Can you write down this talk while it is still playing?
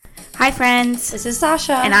Hi friends, This is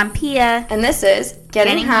Sasha. and I'm Pia. And this is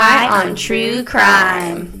Getting High on True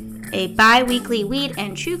Crime. A bi-weekly weed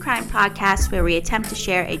and true crime podcast where we attempt to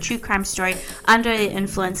share a true crime story under the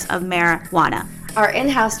influence of marijuana. Our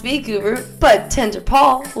in-house weed guru, Bud Tender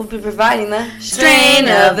Paul, will be providing the Strain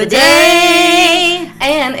of the day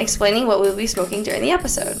and explaining what we'll be smoking during the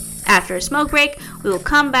episode. After a smoke break, we will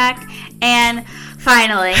come back and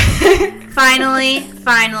finally,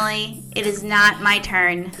 it is not my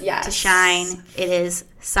turn to shine. It is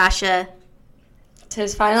Sasha. It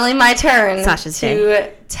is finally my turn Sasha's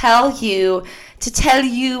to tell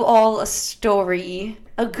you all a story.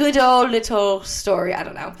 A good old little story. I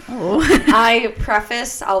don't know. Oh.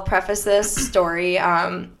 I'll preface this story.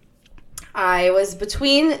 I was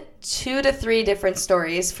between 2 to 3 different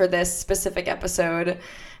stories for this specific episode,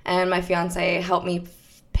 and my fiance helped me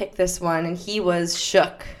pick this one, and he was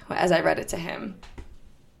shook as I read it to him.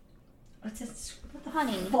 What's this? What the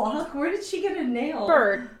Honey. fuck? Where did she get a nail?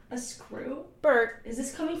 Bird. A screw? Bert. Is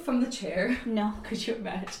this coming from the chair? No. Could you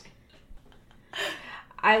imagine?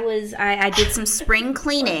 I did some spring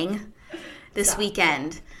cleaning this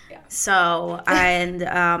weekend. Yeah. So, and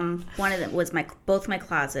one of them was both my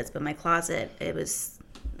closets, but my closet, it was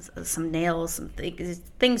some nails, some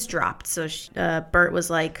things dropped. So Bert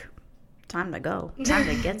was like, time to go. Time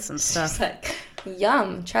to get some stuff. She's like,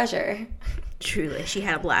 yum, treasure. Truly, she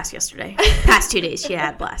had a blast yesterday. Past 2 days, she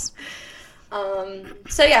had a blast.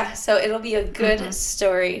 So it'll be a good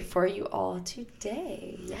story for you all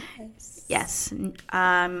today. Yes. Yes.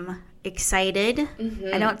 Excited.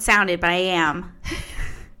 Mm-hmm. I know it sounded, but I am.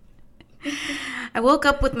 I woke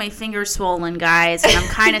up with my fingers swollen, guys, and I'm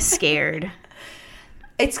kind of scared.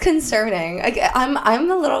 It's concerning.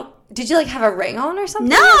 I'm a little. Did you have a ring on or something?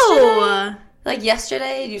 No. Yesterday?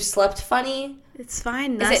 Yesterday, you slept funny. It's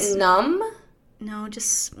fine. Is it numb? No,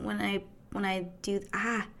 just when I do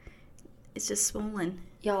it's just swollen.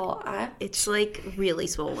 Y'all, It's really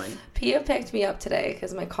swollen. Pia picked me up today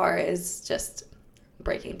because my car is just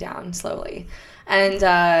breaking down slowly, and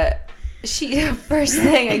first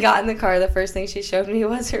thing I got in the car, the first thing she showed me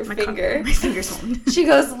was her finger. My finger's swollen. She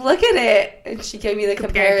goes, "Look at it," and she gave me the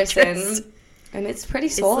comparison, pictures. and it's pretty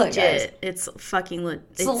swollen, it's legit. guys. It's fucking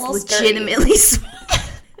it's a little legitimately swollen.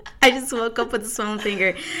 I just woke up with a swollen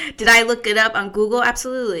finger. Did I look it up on Google?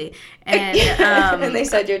 Absolutely. And and they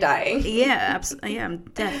said you're dying. Yeah, yeah, I'm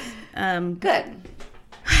dead. Good.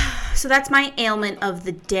 So that's my ailment of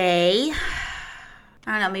the day.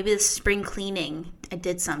 I don't know, maybe the spring cleaning, I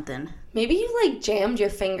did something. Maybe you jammed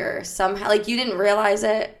your finger somehow. You didn't realize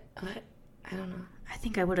it. But I don't know. I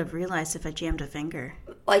think I would have realized if I jammed a finger.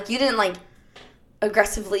 You didn't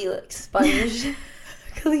aggressively sponge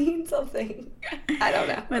clean something. I don't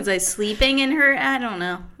know. Was I sleeping in her? I don't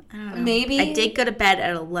know. Maybe. I did go to bed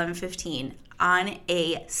at 11:15 on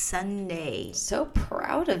a Sunday. So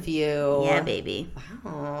proud of you. Yeah, baby.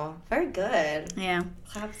 Wow. Very good. Yeah.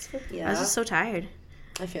 Claps for you. I was just so tired.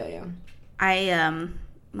 I feel you.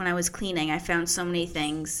 When I was cleaning, I found so many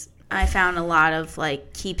things. I found a lot of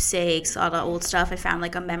keepsakes, all the old stuff. I found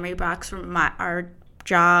a memory box from our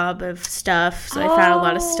job of stuff. So I found a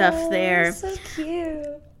lot of stuff there. So cute.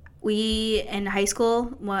 We, in high school,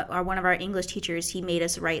 one of our English teachers, he made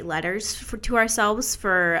us write letters to ourselves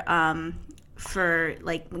for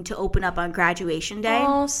to open up on graduation day.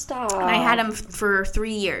 Oh, stop. And I had him for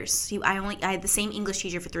 3 years. I had the same English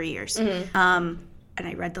teacher for 3 years. Mm-hmm. And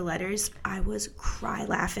I read the letters. I was cry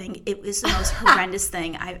laughing. It was the most horrendous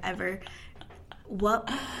thing I've ever. What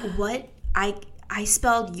I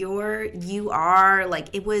spelled you are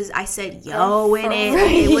it was. I said yo in it.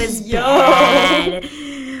 It was yo. Bad.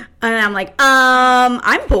 And I'm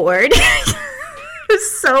I'm bored. It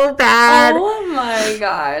was so bad. Oh my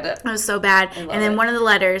god. It was so bad. And then one of the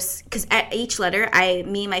letters, because at each letter,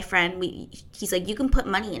 me and my friend, he's like, you can put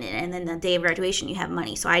money in it, and then the day of graduation you have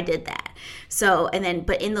money. So I did that. So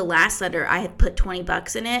but in the last letter I had put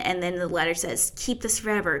 $20 in it, and then the letter says, keep this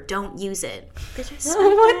forever, don't use it. What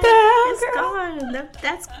the hell? It's gone.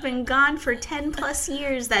 That's been gone for 10 plus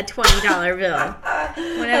years, that $20 bill.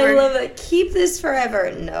 Whatever. I love it. Keep this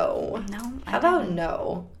forever. No. How about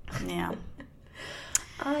no? Yeah.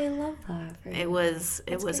 I love that. It was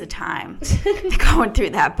a time going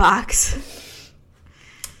through that box.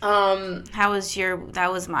 That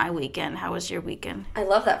was my weekend. How was your weekend? I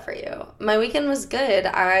love that for you. My weekend was good.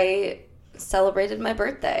 I celebrated my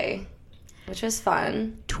birthday, which was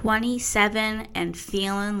fun. 27 and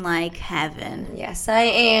feeling like heaven. Yes, I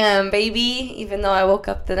am, baby. Even though I woke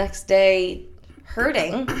up the next day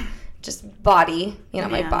hurting, just body,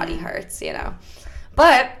 my body hurts,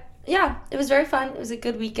 But yeah, it was very fun. It was a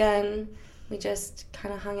good weekend. We just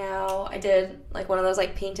kind of hung out. I did like one of those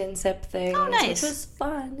like paint and sip things. Oh, nice. Which was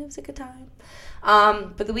fun. It was a good time.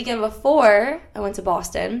 But the weekend before, I went to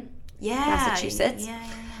Boston, Massachusetts.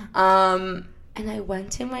 Yeah. And I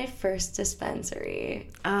went to my first dispensary.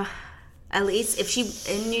 At least if she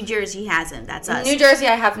in New Jersey hasn't, that's us. New Jersey,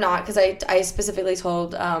 I have not, because I specifically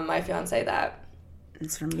told my fiance that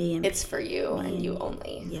it's for me. And it's for you and you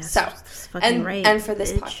only. Yes. So and for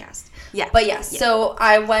this podcast. Yeah. But yes, so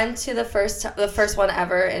I went to the first one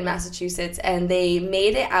ever in Massachusetts, and they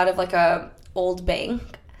made it out of like a old bank.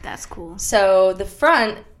 That's cool. So the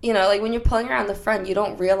front, like when you're pulling around the front, you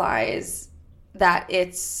don't realize that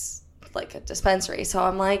it's like a dispensary. So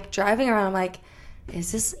I'm like driving around, I'm like,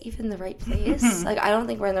 is this even the right place? Like, I don't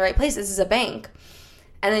think we're in the right place. This is a bank.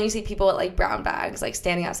 And then you see people with like brown bags like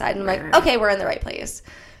standing outside, and I'm like, okay, we're in the right place.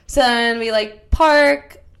 So then we like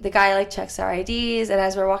park. The guy like checks our IDs, and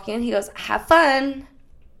as we're walking in, he goes, have fun.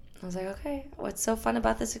 I was like, okay, what's so fun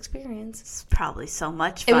about this experience? It's probably so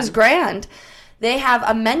much fun. It was grand. They have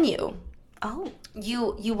a menu. Oh.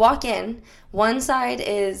 You walk in. One side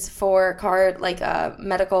is for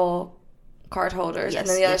medical card holders, and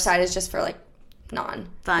then the other side is just for like fun,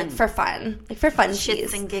 like for fun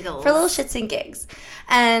shits and giggles, for little shits and gigs.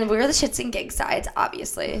 And we were the shits and gigs sides,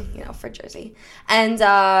 obviously, for Jersey.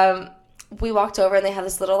 And we walked over, and they have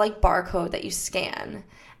this little like barcode that you scan,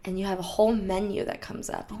 and you have a whole menu that comes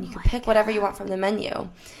up, and you can pick whatever you want from the menu.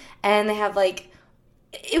 And they have like,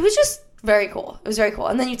 it was just very cool. It was very cool.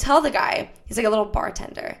 And then you tell the guy, he's like a little bud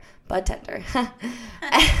tender, and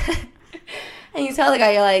you tell the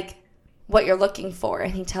guy, you're like, what you're looking for,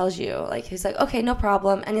 and he tells you, like, he's like, okay, no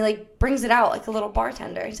problem, and he like brings it out like a little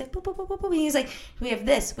bartender. He's like, boop, boop, boop, boop, boop. And he's like, we have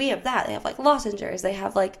this, we have that. They have like lozenges, they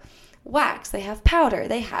have like wax, they have powder,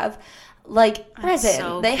 they have like resin,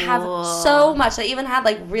 so they have so much. They even had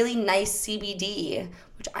like really nice CBD,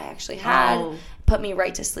 which I actually had. Put me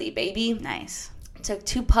right to sleep, baby. Nice. Took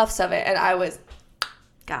 2 puffs of it, and I was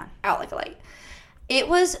gone out like a light. It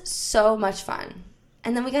was so much fun.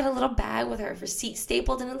 And then we got a little bag with our receipt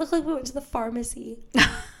stapled, and it looked like we went to the pharmacy.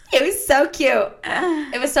 It was so cute.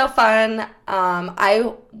 It was so fun.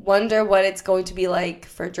 I wonder what it's going to be like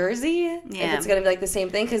for Jersey. Yeah. If it's going to be like the same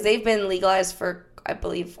thing, because they've been legalized for, I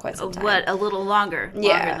believe, quite some time. What, a little longer?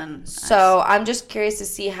 Yeah. Than us. So I'm just curious to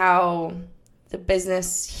see how the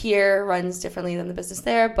business here runs differently than the business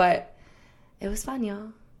there. But it was fun,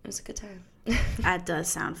 y'all. It was a good time. That does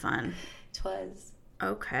sound fun. It was.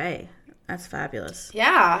 Okay. That's fabulous.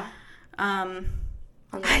 Yeah. I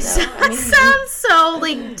sound so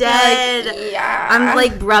like dead. Like, yeah. I'm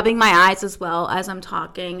like rubbing my eyes as well as I'm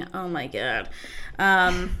talking. Oh my god.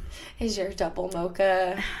 Is your double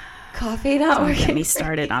mocha coffee not working? Don't get me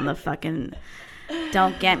started on the fucking.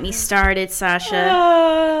 Don't get me started,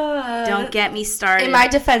 Sasha. Don't get me started. In my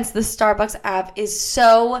defense, the Starbucks app is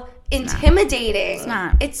so intimidating. It's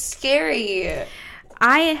not. It's scary.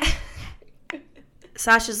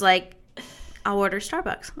 Sasha's like, I'll order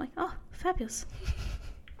Starbucks. I'm like, oh, fabulous.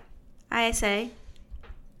 I say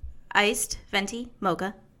iced venti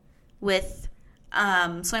mocha with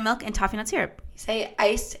soy milk and toffee nut syrup. You say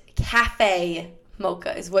iced cafe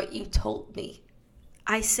mocha is what you told me.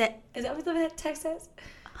 I said... Is that what the text says?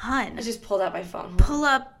 Hun. I just pulled out my phone. Pull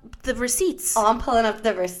up the receipts. Oh, I'm pulling up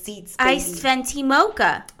the receipts, baby. Iced venti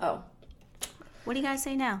mocha. Oh. What do you guys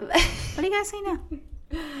say now? What do you guys say now?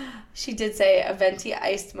 She did say a venti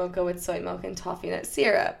iced mocha with soy milk and toffee nut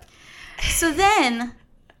syrup. So then,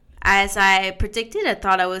 as I predicted, I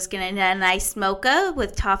thought I was going to get an iced mocha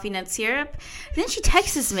with toffee nut syrup. Then she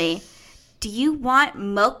texts me, do you want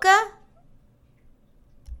mocha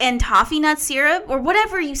and toffee nut syrup? Or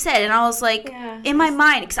whatever you said. And I was like, in my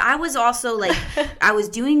mind, because I was also like, I was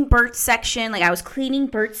doing Bert's section. Like, I was cleaning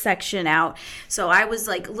Bert's section out. So I was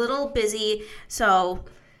like a little busy. So,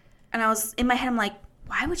 and I was, in my head, I'm like,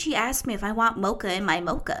 why would she ask me if I want mocha in my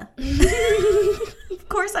mocha? Of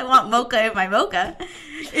course I want mocha in my mocha.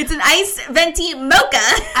 It's an iced venti mocha.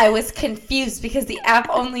 I was confused because the app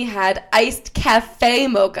only had iced cafe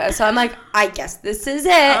mocha. So I'm like, I guess this is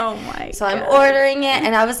it. Oh my God. So I'm ordering it,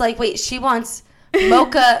 and I was like, wait, she wants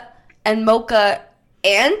mocha and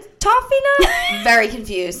toffee nut? Very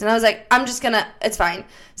confused. And I was like, it's fine.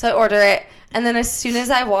 So I order it, and then as soon as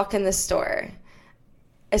I walk in,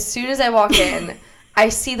 I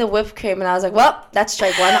see the whipped cream, and I was like, well, that's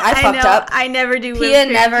strike one. I fucked up. I never do whipped Pia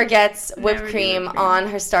cream. never gets whipped cream on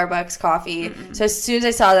her Starbucks coffee. Mm-mm. So as soon as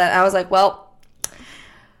I saw that, I was like, well,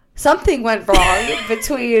 something went wrong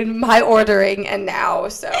between my ordering and now.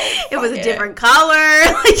 So it was a different color.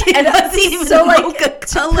 Like, it wasn't even so like mocha to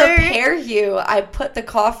color. prepare you, I put the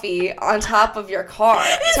coffee on top of your car.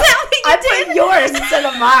 Is So that what you I did? put yours instead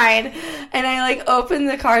of mine, and I like opened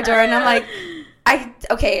the car door, and I'm like,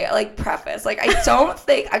 preface, like, I don't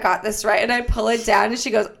think I got this right, and I pull it down, and she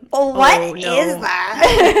goes, "Oh, what is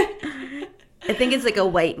that?" I think it's like a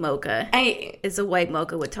white mocha. I It's a white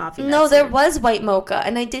mocha with toffee. No, nuts there in it. was white mocha,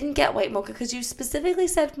 and I didn't get white mocha because you specifically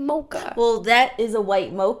said mocha. Well, that is a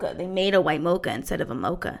white mocha. They made a white mocha instead of a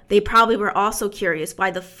mocha. They probably were also curious,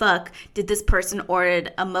 why the fuck did this person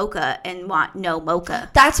order a mocha and want no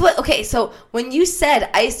mocha? That's what. Okay, so when you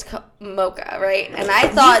said iced mocha, right, and I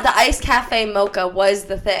thought the iced cafe mocha was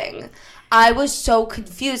the thing, I was so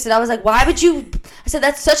confused, and I was like, why would you? I said,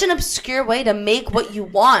 that's such an obscure way to make what you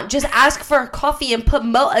want. Just ask for coffee and put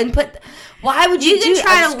why would you do can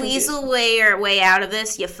try I to was confused. weasel your way out of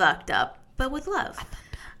this, you fucked up. But with love.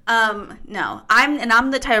 No.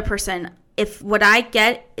 I'm the type of person, if what I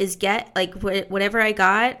get is whatever I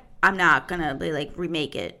got, I'm not gonna be like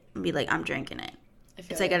remake it and be like, I'm drinking it.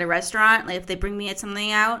 It's like at a restaurant, like if they bring me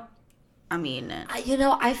something out, I'm eating it.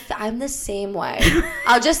 I'm the same way.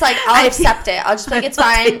 I'll accept it. I'll just be like, it's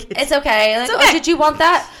fine. It's okay. Like, okay. oh, did you want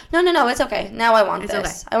that? No, it's okay. Now I want It's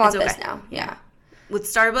this. okay. I want It's this okay. now. Yeah. With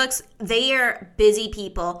Starbucks, they are busy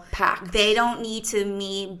people. Packed. They don't need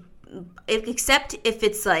to except if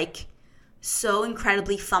it's like so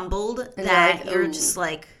incredibly fumbled that like, you're ooh, just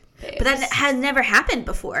like. babes. But that has never happened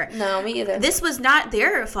before. No, me either. This was not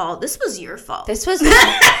their fault. This was your fault. This was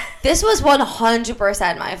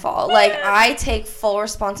 100% my fault. Like, I take full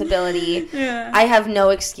responsibility. Yeah. I have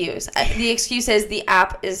no excuse. The excuse is the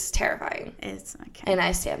app is terrifying, It's okay. and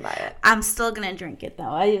I stand by it. I'm still gonna drink it though.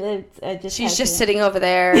 I just She's have just to- sitting over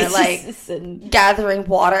there, It's like, just sitting. gathering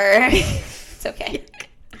water. It's okay.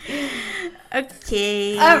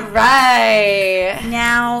 Okay. All right.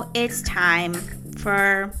 Now it's time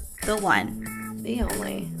for the one, The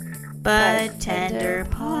only. but tender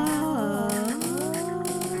pause.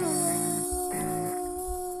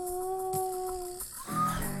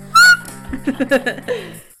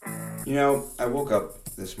 You know, I woke up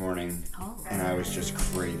this morning Oh. and I was just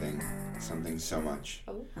craving something so much.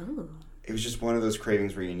 Oh. It was just one of those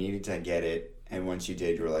cravings where you needed to get it, and once you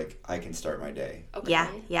did, you were like, I can start my day. Okay.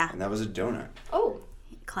 Yeah. And that was a donut. Oh.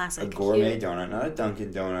 A Classic. gourmet donut, not a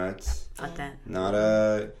Dunkin' Donuts, Fuck that. not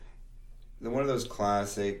one of those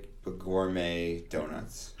classic but gourmet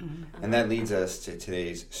donuts. Mm-hmm. And that leads us to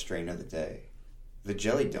today's strain of the day, the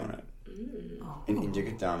jelly donut. Oh. An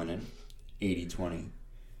indica dominant, 80-20.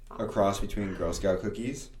 A cross between Girl Scout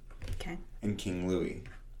cookies Okay. and King Louis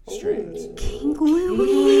strains. King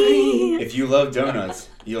Louis. If you love donuts,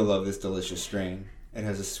 you'll love this delicious strain. It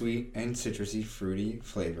has a sweet and citrusy fruity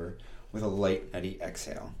flavor with a light nutty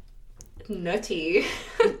exhale. Nutty.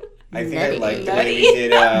 I think I liked the way Nutty. we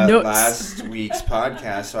did Nuts. last week's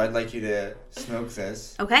podcast, so I'd like you to smoke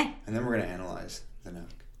this, Okay. and then we're going to analyze the nug.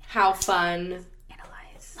 How fun.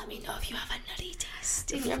 Analyze. Let me know if you have a nutty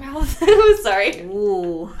taste in your mouth. Sorry.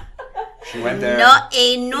 Ooh. She went there.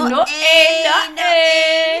 Nutty.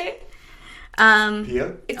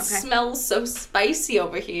 Pia? It Okay. smells so spicy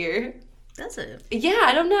over here. Does it? Yeah,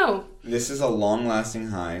 I don't know. This is a long-lasting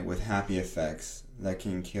high with happy effects that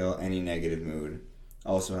can kill any negative mood.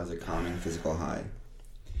 Also has a calming physical high.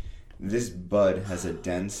 This bud has a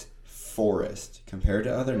dense forest compared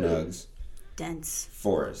to other nugs. Dense.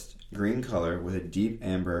 Forest, green color with a deep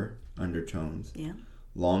amber undertones, Yeah.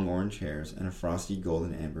 long orange hairs, and a frosty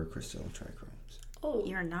golden amber crystal trichromes. Oh,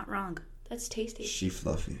 You're not wrong. that's tasty. She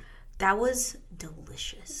fluffy. That was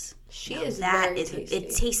delicious. She Now is that very is tasty.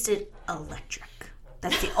 it tasted electric.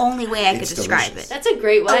 That's the only way I could It's describe delicious. it. That's a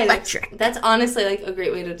great way. Electric. That's honestly like a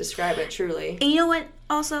great way to describe it, truly. And you know what?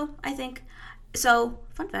 Also, I think so.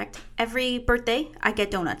 Fun fact: every birthday, I get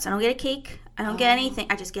donuts. I don't get a cake. I don't get anything.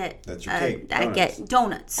 I just get. That's your cake, I get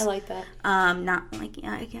donuts. I like that. Not like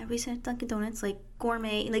we said Dunkin' Donuts, like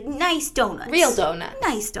gourmet, like nice donuts. Real donuts.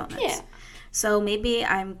 Nice donuts. Yeah. So maybe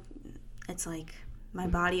it's like my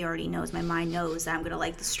body already knows, my mind knows that I'm gonna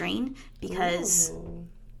like the strain because Ooh.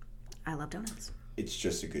 I love donuts. It's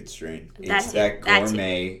just a good strain. That It's too, that that too.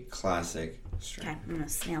 gourmet classic strain. Okay, I'm gonna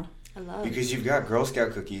snail. I love. Because you've got Girl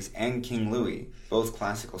Scout cookies and King Louis, both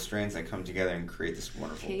classical strains that come together and create this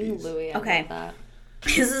wonderful King piece. Louis. I Okay. love that.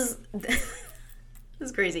 This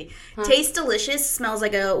is crazy. Tastes delicious. Smells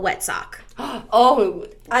like a wet sock. Oh,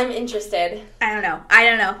 I'm interested. I don't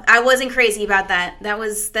know. I wasn't crazy about that.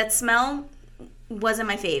 That smell wasn't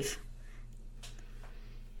my fave.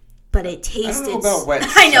 but it tasted. I don't know about wet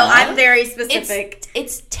I know, sock. I'm very specific.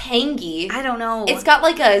 It's tangy. I don't know. It's got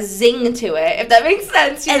like a zing to it, if that makes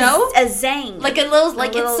sense, you know? A zang. Like a little,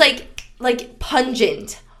 it's like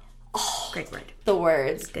pungent. Oh, Great word. the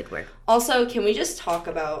words. Good word. Also, can we just talk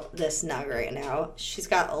about this nug right now? She's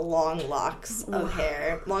got long locks of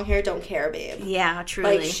hair. Long hair don't care, babe. Yeah,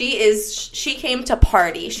 truly. Like, she came to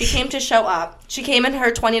party. She came to show up. She came in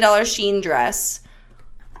her $20 Shein dress.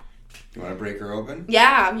 You want to break her open?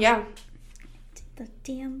 Yeah. The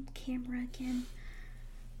damn camera again.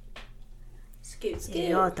 Scoot.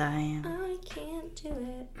 Idiota I am. I can't do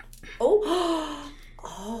it. Oh.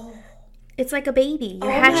 Oh. It's like a baby.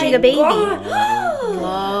 You're Oh hatching my a baby. God. Whoa.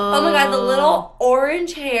 Oh my God, the little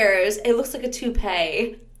orange hairs. It looks like a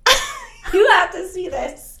toupee. You have to see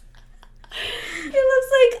this. It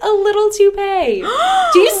looks like a little toupee.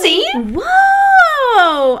 Do you see?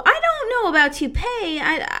 Whoa! I don't know about toupee.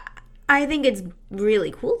 I think it's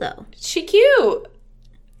really cool though. She cute.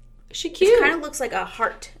 It kind of looks like a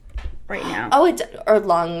heart right now. Oh, it's or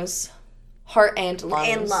lungs, heart and lungs.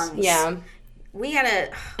 And lungs. Yeah, We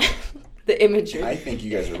gotta. the imagery. I think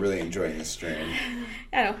you guys are really enjoying this stream.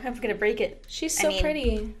 I don't know. I'm gonna break it. She's so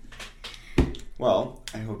pretty. Well,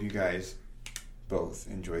 I hope you guys both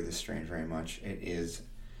enjoy this strain very much. It is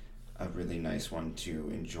a really nice one to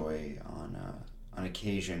enjoy on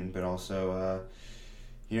occasion, but also,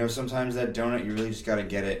 sometimes that donut, you really just got to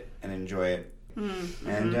get it and enjoy it. Mm-hmm.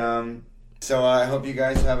 And so I hope you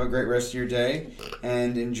guys have a great rest of your day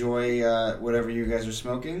and enjoy whatever you guys are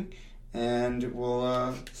smoking. And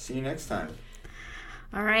we'll see you next time.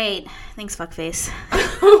 All right. Thanks, fuckface.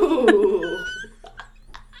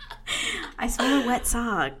 I smell a wet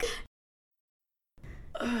sock.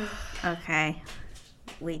 Okay.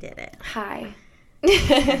 We did it. Hi.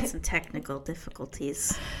 Had some technical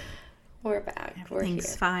difficulties. We're back. Everything's We're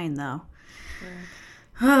here. fine, though.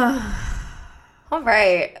 All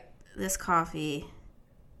right. This coffee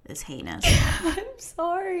is heinous. I'm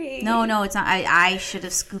sorry. No, it's not. I should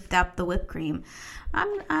have scooped up the whipped cream.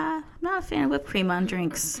 I'm not a fan of whipped cream on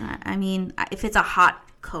drinks. I mean, if it's a hot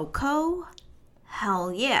cocoa,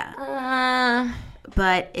 hell yeah.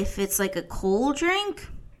 But if it's like a cold drink,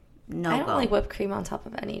 no I don't go. like whipped cream on top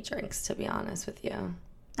of any drinks, to be honest with you.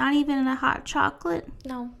 Not even in a hot chocolate?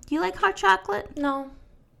 No. Do you like hot chocolate? No.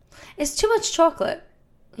 It's too much chocolate.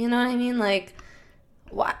 You know what I mean? Like,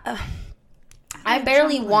 what? I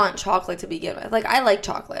barely want chocolate to begin with. Like, I like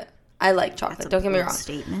chocolate. Don't get me wrong.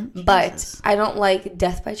 Statement. But Jesus. I don't like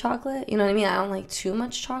death by chocolate. You know what I mean? I don't like too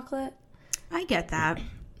much chocolate. I get that.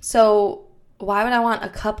 So why would I want a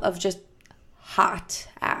cup of just hot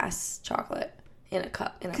ass chocolate in a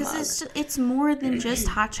cup, in a mug? Because it's more than just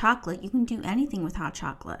hot chocolate. You can do anything with hot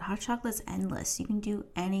chocolate. Hot chocolate's endless. You can do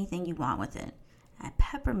anything you want with it. Add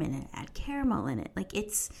peppermint in it. Add caramel in it. Like, you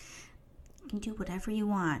can do whatever you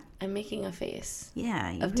want. I'm making a face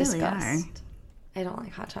Yeah, you of really disgust. are. I don't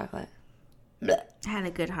like hot chocolate. I had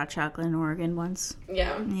a good hot chocolate in Oregon once.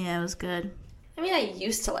 Yeah. Yeah, it was good. I mean, I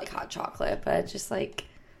used to like hot chocolate, but just like,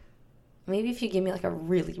 maybe if you give me like a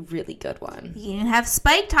really, really good one. You can have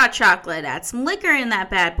spiked hot chocolate. Add some liquor in that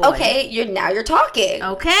bad boy. Okay, now you're talking.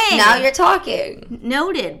 Okay. Now you're talking.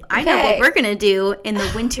 Noted. I know what we're going to do in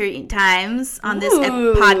the winter times on this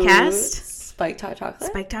Ooh. podcast. Spiked hot chocolate?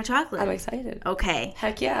 Spiked hot chocolate. I'm excited. Okay.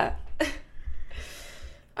 Heck yeah.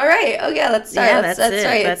 All right. Okay, let's start. Yeah, that's it.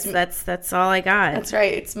 right. That's all I got. That's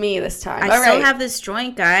right. It's me this time. I All still right. have this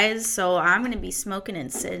joint, guys, so I'm going to be smoking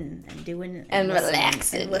and sitting and doing And listening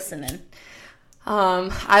relaxing. and listening.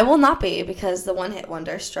 I will not be because the one hit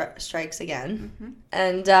wonder strikes again. Mm-hmm.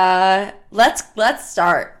 And let's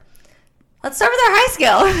start. Let's start with our high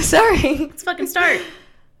skill. Sorry. Let's fucking start.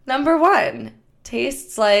 Number 1,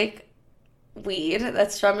 tastes like weed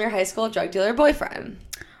that's from your high school drug dealer boyfriend.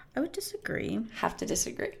 I would disagree. Have to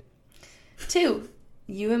disagree. 2,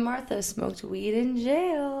 you and Martha smoked weed in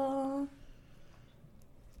jail.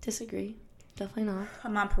 Disagree. Definitely not.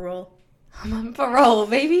 I'm on parole. I'm on parole,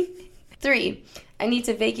 baby. 3, I need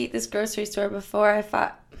to vacate this grocery store before I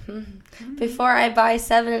buy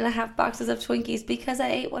 7.5 boxes of Twinkies because I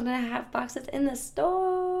ate 1.5 boxes in the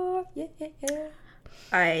store. Yeah.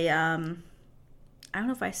 I don't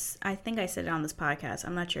know if I think I said it on this podcast.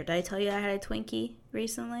 I'm not sure. Did I tell you I had a Twinkie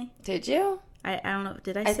recently? Did you? I don't know.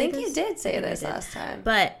 Did I say I think this? you did say I this did. last time.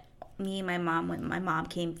 But me and my mom, when my mom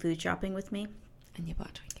came food shopping with me. And you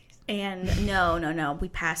bought Twinkies. And no. We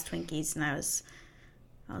passed Twinkies and I was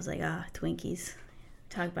like, Twinkies.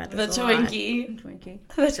 Talk about this a lot. Twinkie.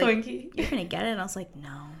 The She's like, Twinkie. you're going to get it? And I was like,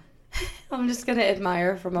 no. I'm just going to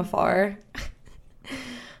admire from afar.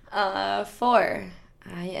 4,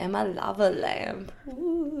 I am a lava lamp.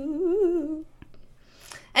 Ooh.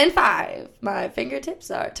 And 5, my fingertips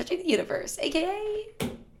are touching the universe, aka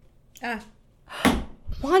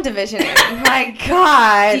WandaVision. My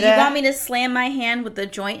God. Do you want me to slam my hand with the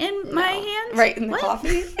joint in my hand? Right in the What?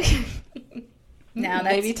 coffee? Now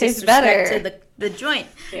that's Maybe it tastes disrespect better. to the joint.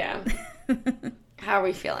 Yeah. How are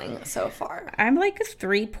we feeling so far? I'm like a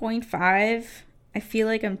 3.5. I feel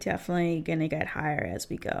like I'm definitely gonna get higher as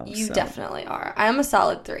we go. You definitely are. I'm a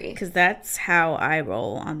solid 3. Because that's how I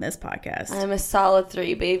roll on this podcast. I'm a solid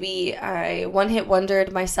 3, baby. I one-hit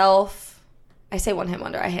wondered myself. I say one-hit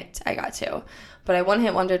wonder. I got 2. But I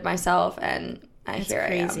one-hit wondered myself, and It's here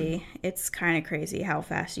crazy. I am. It's kind of crazy how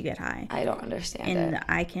fast you get high. I don't understand And it.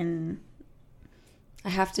 I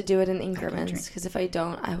have to do it in increments, because if I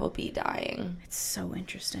don't, I will be dying. It's so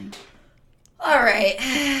interesting. All right.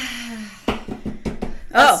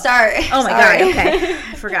 Oh. Let's start. Oh my Sorry. God. Okay.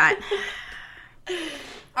 I forgot.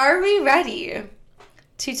 Are we ready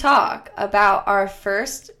to talk about our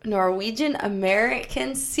first Norwegian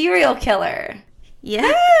American serial killer?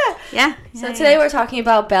 Yeah. Yeah. So today we're talking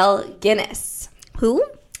about Belle Guinness. Who?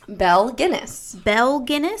 Belle Guinness. Belle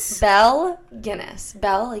Guinness? Belle Guinness.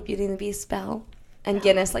 Belle, like Beauty and the Beast, Belle. And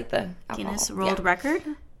Guinness, like the alcohol. Guinness World Record?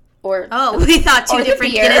 Or Oh, we thought or two the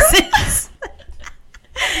different beer. Guinnesses.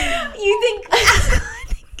 You think... I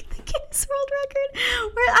think the Guinness World Record?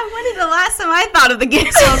 When did the last time I thought of the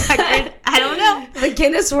Guinness World Record? I don't know. the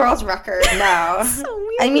Guinness World Record. No. So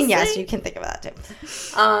weird I mean, to yes, say. you can think of that too.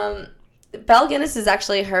 Belle Guinness is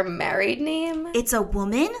actually her married name. It's a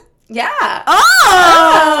woman? Yeah.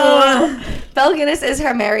 Oh! Belle Guinness is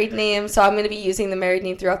her married name, so I'm going to be using the married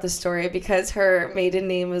name throughout the story because her maiden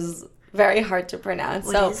name is very hard to pronounce.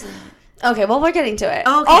 What is it? Okay, well, we're getting to it.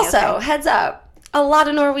 Okay, Also, okay. heads up, a lot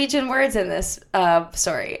of Norwegian words in this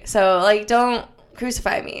story. So, like, don't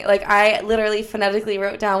crucify me. Like, I literally phonetically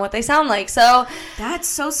wrote down what they sound like. So, That's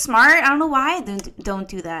so smart. I don't know why I don't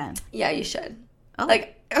do that. yeah, you should. Oh.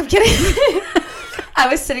 Like, I'm kidding. I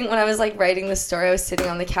was sitting, when I was, like, writing this story, I was sitting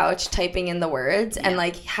on the couch typing in the words and,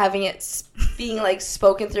 like, having it being, like,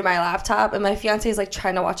 spoken through my laptop. And my fiance is, like,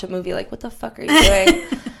 trying to watch a movie. Like, what the fuck are you doing?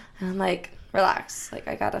 And I'm like, relax. Like,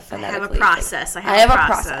 I gotta phonetically. I have a process. I have a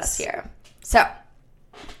process here. So,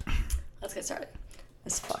 let's get started.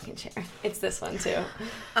 This fucking chair. It's this one, too.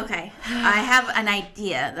 Okay. I have an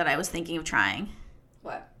idea that I was thinking of trying.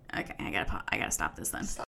 What? Okay, I gotta stop this then.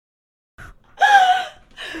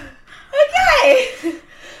 Okay.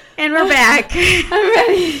 And we're back. I'm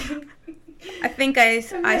ready. I think I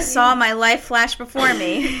saw my life flash before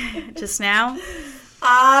me just now.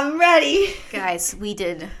 I'm ready. Guys, we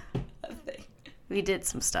did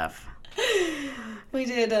some stuff. We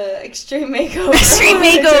did Extreme Makeover. Extreme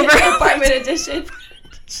Makeover. Apartment Edition.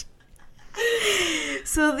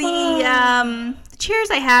 So the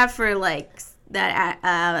chairs I have for like that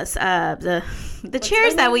the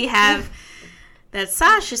chairs that we have that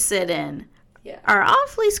Sasha sit in Yeah. are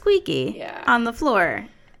awfully squeaky Yeah. on the floor.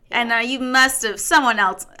 And you must have someone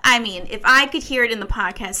else. I mean, if I could hear it in the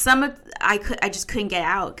podcast, I just couldn't get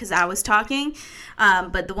out because I was talking.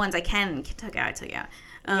 But the ones I took out. You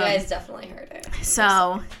guys definitely heard it.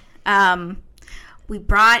 So, we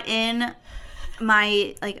brought in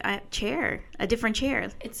my a different chair.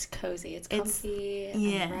 It's cozy. It's comfy.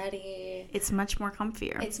 yeah. I'm ready. It's much more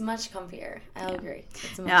comfier. It's much comfier. I'll agree.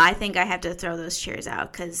 It's No, I think I have to throw those chairs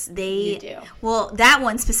out because You do. Well, that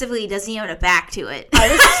one specifically doesn't even have a back to it. I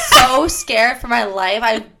was so scared for my life.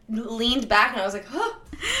 I leaned back and I was like, huh.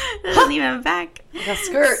 It doesn't even have a back. Like a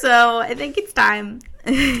skirt. So I think it's time.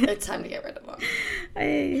 It's time to get rid of them.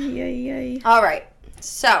 Ay. All right.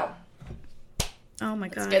 So, Oh my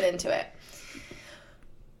god. let's get into it.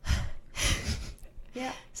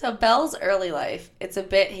 Yeah. So, Belle's early life, it's a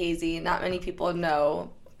bit hazy. Not many people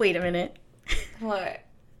know. Wait a minute. What?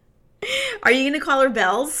 Are you gonna call her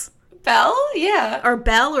Bells? Belle? Yeah. Or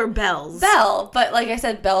Belle or Bells? Belle. But like I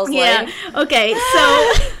said, Belle's Yeah. life. Okay,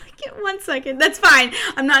 so get 1 second. That's fine.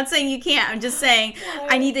 I'm not saying you can't. I'm just saying Why?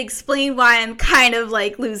 I need to explain why I'm kind of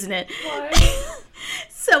like losing it. Why?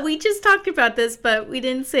 So we just talked about this, but we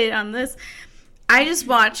didn't say it on this. I just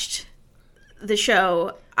watched the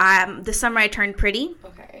show The Summer I Turned Pretty.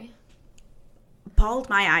 Okay. Bawled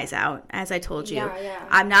my eyes out, as I told you. Yeah.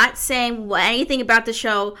 I'm not saying anything about the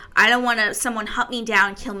show. I don't want someone hunt me down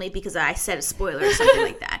and kill me because I said a spoiler or something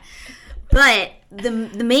like that. But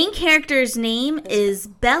the main character's name is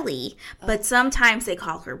Belly, but sometimes they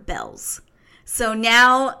call her Bells. So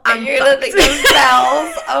now I'm You're gonna think of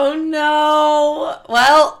Bells. Oh no.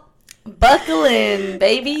 Well, buckle in,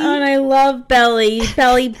 baby. Oh, and I love Belly.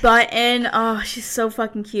 Belly Button. Oh, she's so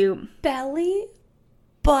fucking cute. Belly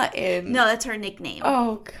Button. No, that's her nickname.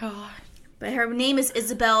 Oh god. But her name is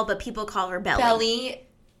Isabel, but people call her Belly. Belly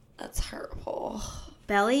That's hurtful.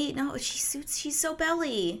 Belly? No, she's so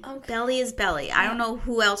belly. Okay. Belly is belly. I don't know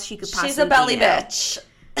who else she could possibly She's a belly be now. bitch.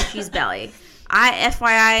 She's belly.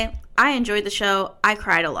 FYI, I enjoyed the show. I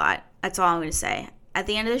cried a lot. That's all I'm going to say. At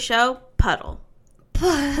the end of the show, puddle.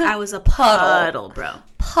 I was a puddle, bro.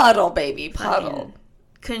 Puddle, baby, puddle.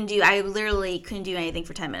 I literally couldn't do anything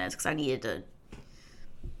for 10 minutes because I needed to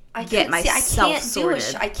I get can't myself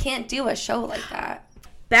sorted. I can't do a show like that.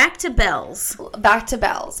 Back to Bells. Back to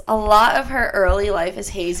Bells. A lot of her early life is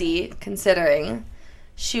hazy, considering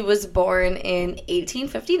she was born in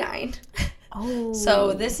 1859. Oh.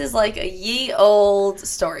 So this is like a ye old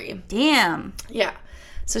story. Damn. Yeah.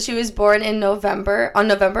 So she was born on November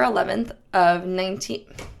 11th of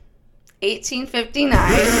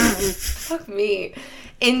 1859. Fuck me.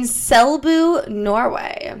 In Selbu,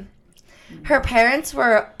 Norway. Her parents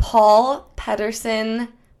were Paul Pedersen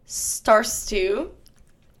Starstu.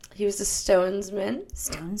 He was a stonesman.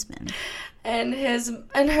 And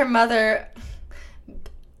her mother,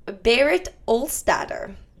 Berit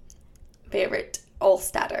Olstadter.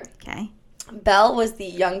 Okay. Belle was the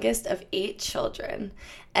youngest of 8 children,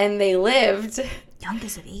 and they lived...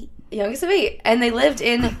 Youngest of 8? Youngest of 8. And they lived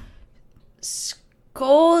in the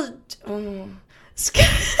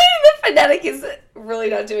phonetic is really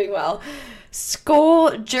not doing well.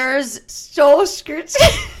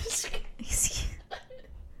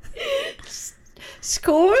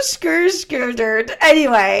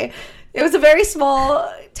 Anyway, it was a very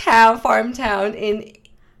small farm town in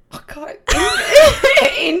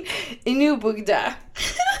Inubugda.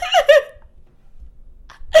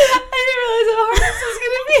 I didn't realize how hard this was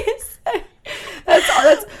going to be.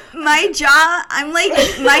 That's my jaw. I'm like,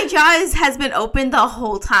 my jaw has been open the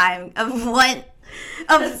whole time of what.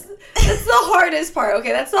 That's the hardest part.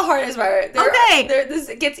 Okay, that's the hardest part.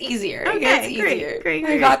 This gets easier. Okay, it gets easier. Great.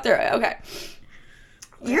 I got through it. Okay.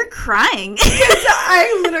 You're crying.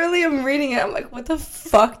 I literally am reading it. I'm like, what the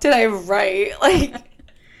fuck did I write? Like,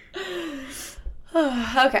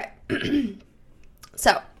 okay.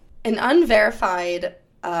 So, an unverified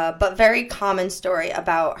but very common story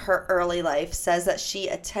about her early life says that she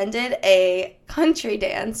attended a country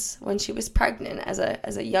dance when she was pregnant as a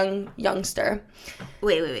youngster.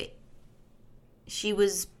 Wait. She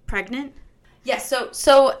was pregnant? Yes,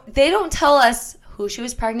 so they don't tell us who she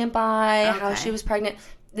was pregnant by, how she was pregnant.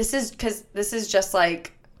 This is just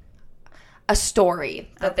like a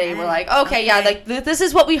story that they were like, okay, yeah, like this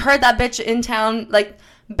is what we heard that bitch in town, like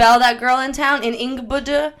Belle, that girl in town in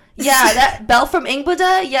Ingbuda. Yeah, that Belle from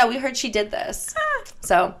Ingbuda. Yeah, we heard she did this.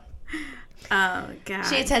 So, oh god,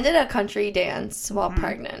 she attended a country dance while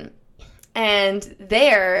pregnant. And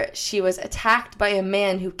there, she was attacked by a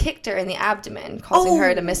man who kicked her in the abdomen, causing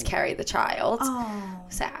her to miscarry the child. Oh.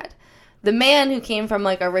 Sad. The man, who came from,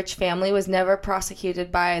 like, a rich family, was never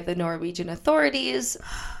prosecuted by the Norwegian authorities.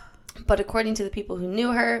 But according to the people who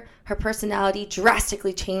knew her, her personality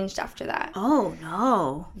drastically changed after that. Oh,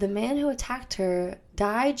 no. The man who attacked her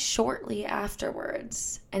died shortly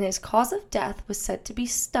afterwards, and his cause of death was said to be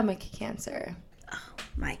stomach cancer. Oh,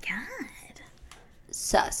 my God.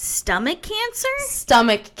 Sus. Stomach cancer?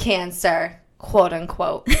 Stomach cancer, quote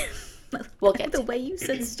unquote. We'll get the way you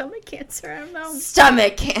said stomach cancer. I don't know.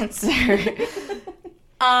 Stomach cancer.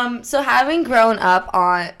 So having grown up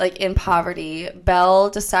in poverty, Belle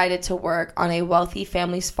decided to work on a wealthy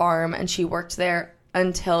family's farm, and she worked there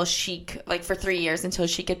until for 3 years, until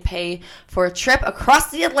she could pay for a trip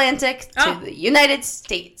across the Atlantic to the United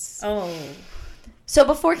States. Oh. So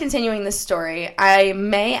before continuing this story, I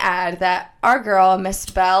may add that our girl, Miss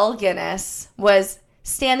Belle Guinness, was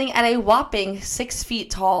standing at a whopping 6 feet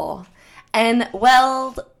tall and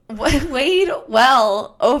weighed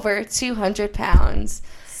well over 200 pounds.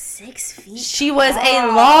 6 feet She was a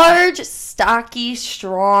large, stocky,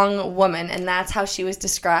 strong woman, and that's how she was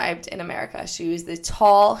described in America. She was the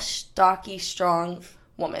tall, stocky, strong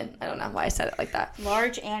woman. I don't know why I said it like that.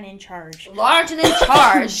 Large and in charge. Large and in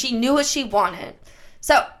charge. She knew what she wanted.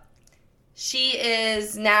 So, she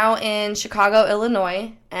is now in Chicago,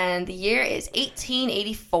 Illinois, and the year is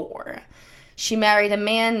 1884. She married a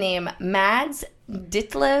man named Mads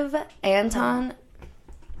Ditlev Anton.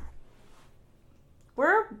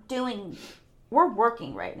 We're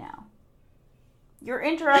working right now. You're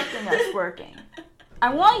interrupting us working.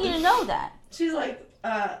 I want you to know that. She's like,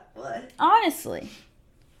 what? Honestly.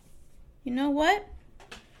 You know what?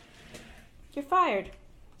 You're fired.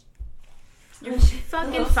 You're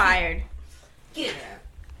fucking fired. Get her.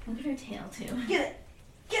 Look at her tail, too. Get it.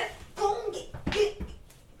 Get it. Go and get it.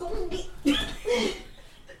 Go and get it.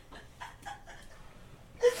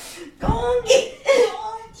 Go and get it. Go and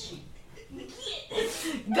get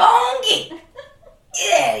it. Go and get it.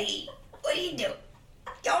 Get out of here.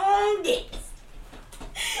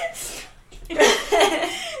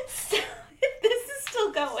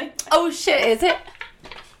 What is it?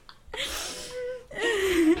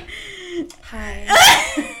 Hi.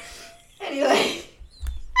 Anyway.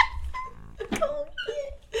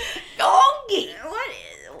 Gongi.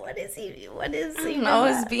 What is he? I don't know.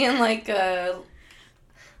 It's being like an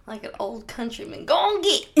old countryman.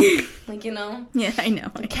 Gongi. Like, you know. Yeah, I know.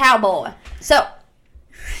 A cowboy. So,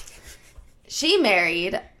 she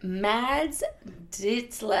married Mads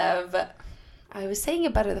Ditlev. I was saying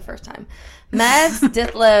it better the first time. Mads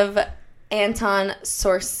Ditlev Anton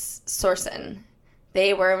Sorsen.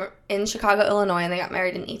 They were in Chicago, Illinois, and they got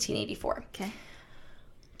married in 1884. Okay.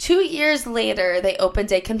 2 years later, they opened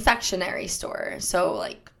a confectionery store. So,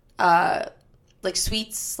 like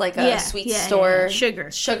sweets, like a sweet store. Yeah.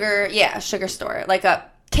 Sugar, yeah, sugar store. Like a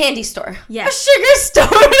candy store. Yeah. A sugar store.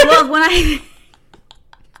 Well, when I...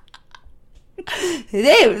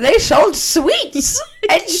 They sold sweets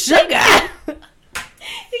and sugar.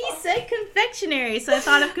 You said confectionery, so I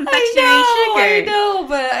thought of confectionery I sugar. know,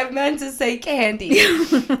 but I meant to say candy.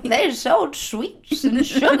 They sold sweets and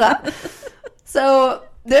sugar. So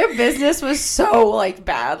their business was so, like,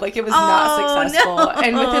 bad. Like, it was not successful. No.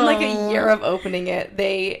 And within, like, a year of opening it,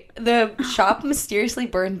 the shop mysteriously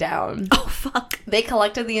burned down. Oh, fuck. They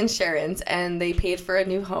collected the insurance, and they paid for a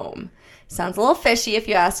new home. Sounds a little fishy if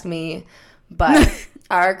you ask me, but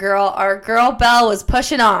our girl Belle was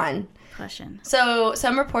pushing on. So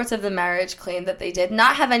some reports of the marriage claim that they did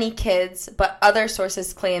not have any kids, but other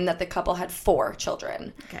sources claim that the couple had 4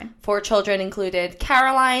 children. Okay. 4 children included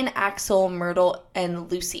Caroline, Axel, Myrtle,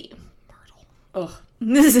 and Lucy. Myrtle. Ugh.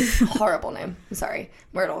 Horrible name. I'm sorry.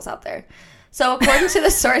 Myrtle's out there. So according to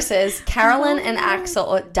the sources, Carolyn and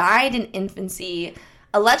Axel died in infancy,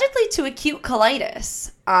 allegedly to acute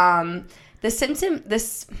colitis.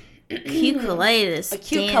 Acute colitis.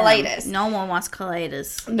 Acute Damn. colitis. No one wants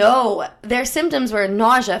colitis. No. Their symptoms were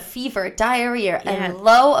nausea, fever, diarrhea, and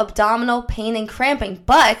low abdominal pain and cramping.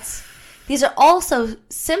 But these are also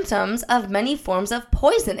symptoms of many forms of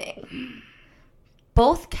poisoning.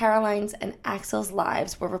 Both Caroline's and Axel's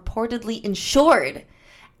lives were reportedly insured,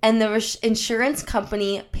 and the insurance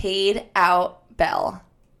company paid out Belle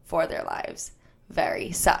for their lives.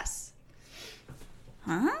 Very sus.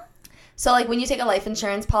 Huh? So, like, when you take a life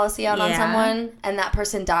insurance policy out on someone and that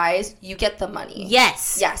person dies, you get the money.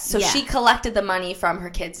 Yes. Yes. So she collected the money from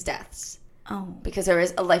her kids' deaths. Oh. Because there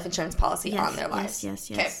is a life insurance policy on their lives.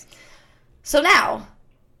 Yes. Okay. So now,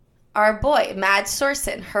 our boy, Mads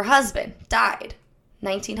Sorsen, her husband, died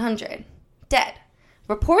 1900. Dead.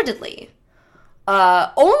 Reportedly.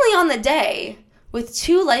 Only on the day with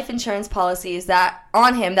 2 life insurance policies that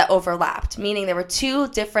on him that overlapped, meaning there were 2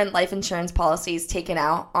 different life insurance policies taken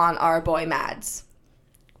out on our boy Mads.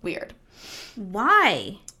 Weird.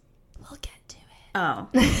 Why? We'll get to it. Oh.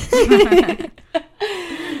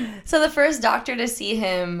 So the first doctor to see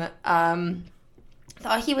him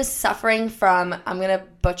thought he was suffering from, I'm going to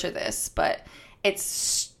butcher this, but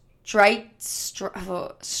it's strychnine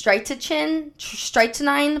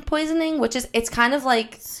poisoning, which is, it's kind of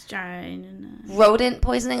like rodent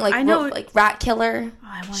poisoning, like I know, like rat killer.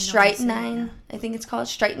 Strychnine, I think it's called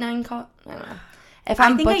strychnine. I don't know. If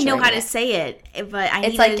I think I know how to say it, but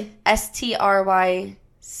it's like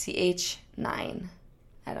STRYCH9.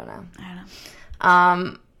 I don't know.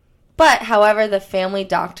 But however, the family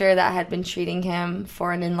doctor that had been treating him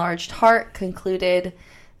for an enlarged heart concluded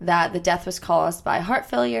that the death was caused by heart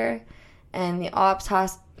failure, and the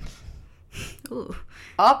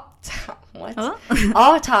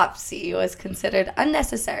autopsy was considered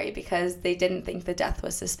unnecessary because they didn't think the death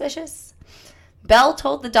was suspicious. Belle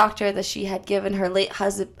told the doctor that she had given her late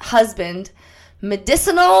husband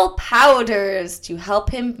medicinal powders to help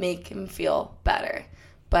him make him feel better.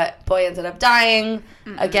 But boy ended up dying.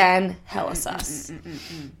 Again, hella sus.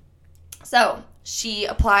 So she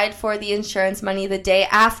applied for the insurance money the day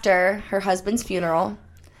after her husband's funeral.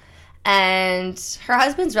 And her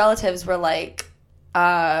husband's relatives were like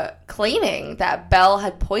claiming that Belle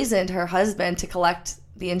had poisoned her husband to collect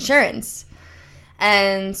the insurance.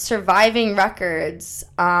 And surviving records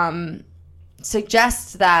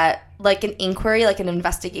suggest that like an inquiry, like an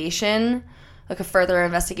investigation, like a further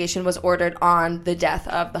investigation was ordered on the death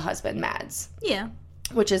of the husband, Mads. Yeah.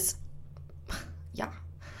 Which is, yeah.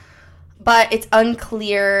 But it's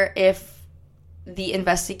unclear if the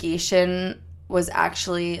investigation was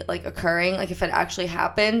actually like occurring, like if it actually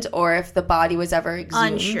happened, or if the body was ever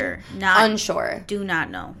exhumed. Unsure. Do not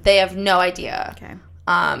know. They have no idea. Okay.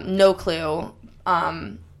 No clue.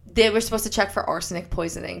 They were supposed to check for arsenic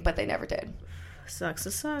poisoning, but they never did. Sucks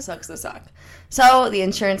to suck. Sucks to suck. So the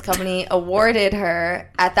insurance company awarded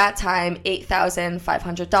her, at that time,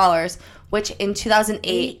 $8,500, which in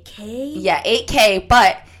 2008... $8K? Yeah, $8K,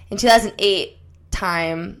 but In 2008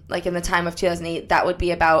 time, like in the time of 2008, that would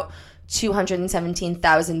be about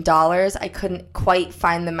 $217,000. I couldn't quite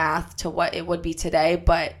find the math to what it would be today,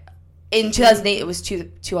 but in 2008 it was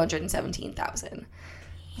 217,000.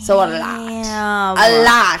 So a lot. Damn. A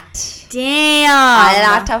lot. Damn. A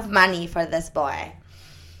lot of money for this boy.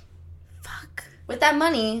 Fuck. With that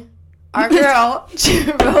money, our girl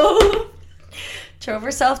drove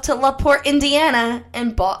herself to LaPorte, Indiana,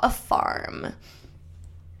 and bought a farm.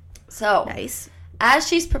 So, Nice. as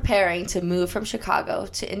she's preparing to move from Chicago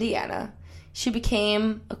to Indiana, she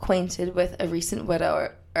became acquainted with a recent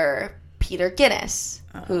widower, Peter Guinness,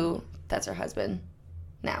 who, that's her husband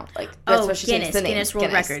now. Like, that's what she Guinness. takes the name. Guinness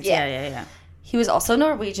World Records. Yeah. He was also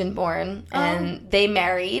Norwegian-born, and they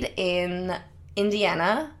married in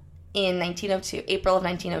Indiana in 1902, April of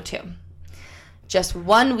 1902. Just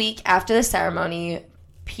 1 week after the ceremony,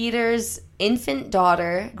 Peter's infant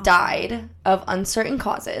daughter died of uncertain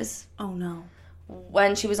causes. Oh, no.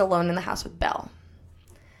 When she was alone in the house with Belle.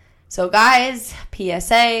 So, guys,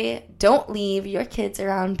 PSA, don't leave your kids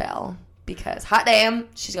around Belle, because, hot damn,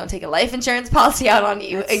 she's going to take a life insurance policy out on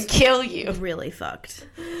you and kill you. Really fucked.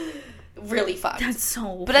 Really fucked. That's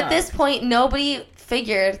so But at this point, nobody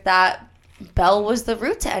figured that Belle was the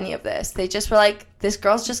root to any of this. They just were like, this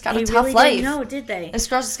girl's just got a tough life. No, did they? This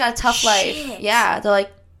girl's just got a tough life. Shit. Yeah, they're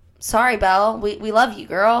like, sorry, Belle, we love you,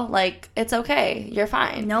 girl. Like, it's okay. You're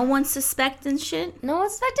fine. No one's suspecting shit? No one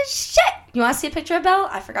suspected shit. You want to see a picture of Belle?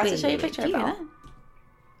 I forgot to show you a picture of do you hear Belle. that?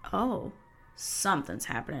 Oh, something's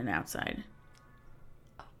happening outside.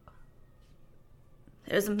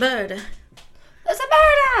 There's a murder. There's a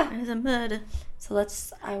murder! There's a murder. So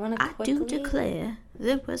I want to I do declare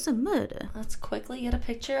there was a murder. let's quickly get a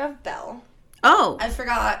picture of Belle. Oh. I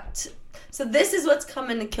forgot. So this is what's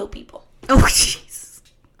coming to kill people. Oh, jeez.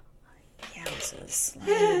 Yowzers.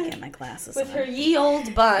 Let me get my glasses With on. her ye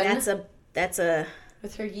old bun. That's a...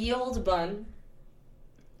 With her ye old bun.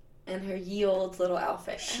 And her ye old little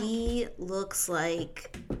outfit. She looks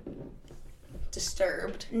like...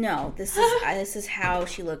 Disturbed. No, this is how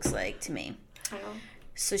she looks like to me. Oh.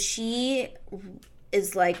 So she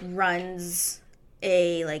is like runs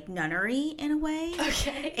a like nunnery in a way.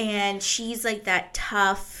 Okay. And she's like that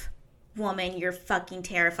tough woman. You're fucking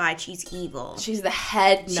terrified. She's evil. She's the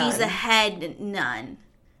head nun. She's the head nun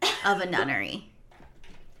of a nunnery.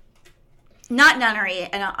 Not nunnery,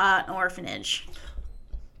 an orphanage.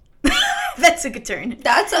 That took a turn.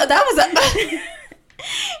 That was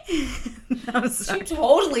I'm sorry. two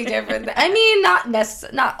totally different things. I mean,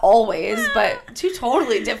 not always, but two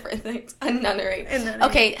totally different things. A nunnery.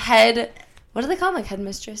 Okay, what do they call them? Like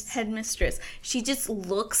headmistress? Headmistress. She just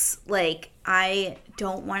looks like I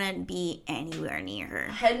don't want to be anywhere near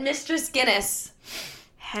her. Headmistress Guinness.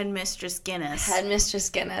 Headmistress Guinness. Headmistress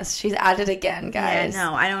Guinness. She's at it again, guys. Yeah,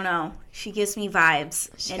 no, I don't know. She gives me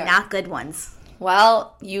vibes, not good ones.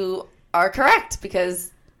 Well, you are correct,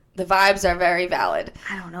 because the vibes are very valid.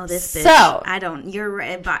 I don't know this bitch. So, you're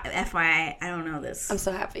right, FYI, I don't know this. I'm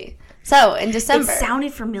so happy. So, in December. It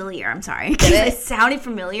sounded familiar, I'm sorry. Did it? It sounded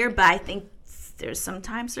familiar, but I think there's some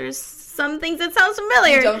things that sounds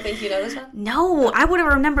familiar. You don't think you know this one? No, I would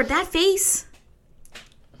have remembered that face.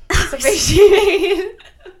 It's a face she made.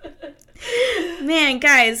 Man,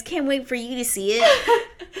 guys, can't wait for you to see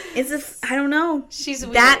it. I don't know. She's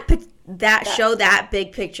weird. Show that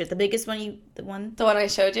big picture. The biggest one, the one I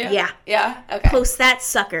showed you? Yeah. Yeah? Okay. Post that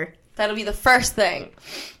sucker. That'll be the first thing.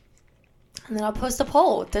 And then I'll post a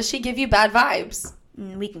poll. Does she give you bad vibes?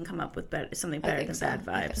 We can come up with something better than bad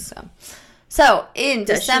vibes. So, in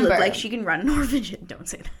Does December. she look like she can run an orphanage? Don't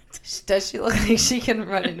say that. Does she look like she can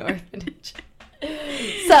run an orphanage?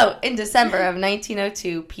 So, in December of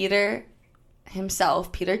 1902, Peter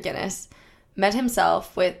Guinness, met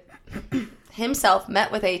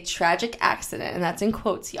with a tragic accident, and that's in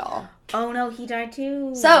quotes, y'all. Oh no, he died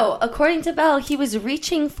too. So, according to Belle, he was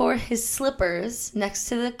reaching for his slippers next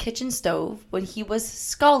to the kitchen stove when he was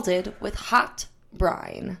scalded with hot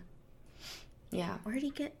brine. Yeah. Where'd he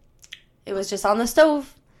get? It was just on the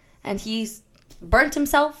stove, and he burnt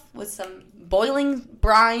himself with some boiling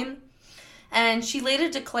brine. And she later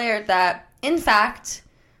declared that, in fact,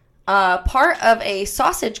 part of a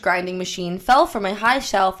sausage grinding machine fell from a high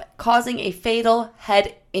shelf, causing a fatal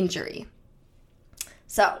head injury.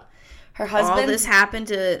 So, her husband... All this happened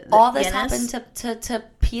to to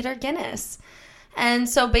Peter Guinness. And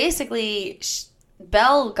so, basically,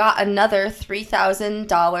 Belle got another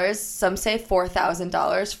 $3,000, some say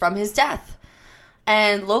 $4,000, from his death.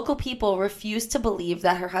 And local people refused to believe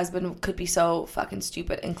that her husband could be so fucking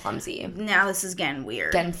stupid and clumsy. Now this is getting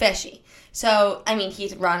weird. Getting fishy. So, I mean,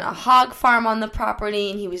 he'd run a hog farm on the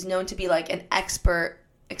property, and he was known to be, like, an expert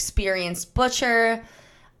experienced butcher.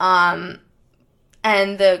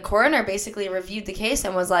 And the coroner basically reviewed the case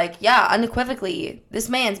and was like, yeah, unequivocally, this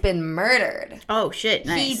man's been murdered. Oh, shit.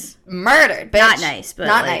 Nice. He's murdered, bitch. Not nice, but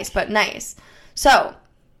Not like... nice, but nice. So,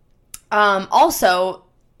 also,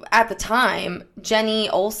 at the time, Jenny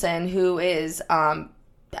Olsen, who is, I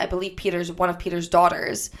believe, one of Peter's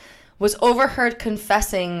daughters, was overheard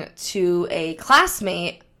confessing to a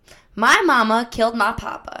classmate, my mama killed my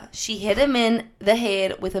papa. She hit him in the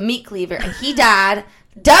head with a meat cleaver, and he died.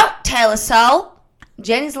 Don't tell us so.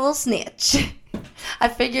 Jenny's a little snitch. I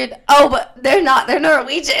figured, oh, but they're not. They're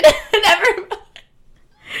Norwegian. Never mind.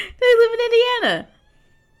 They live in Indiana.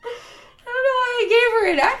 I don't know why I gave her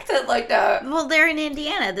an accent like that. Well, they're in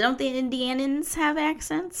Indiana. Don't the Indianans have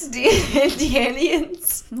accents?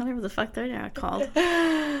 Indianians. Whatever the fuck they're not called.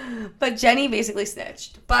 But Jenny basically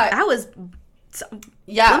snitched. But That was...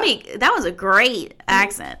 yeah. That was a great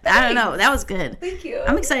accent. I don't know. That was good. Thank you.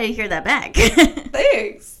 I'm excited to hear that back.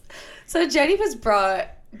 Thanks. So Jenny was brought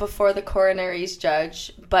before the coroner's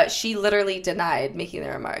judge, but she literally denied making the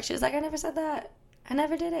remark. She was like, I never said that. I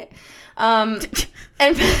never did it. And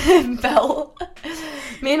Belle,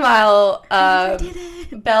 meanwhile,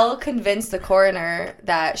 Belle convinced the coroner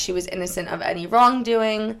that she was innocent of any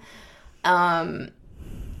wrongdoing.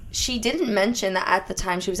 She didn't mention that at the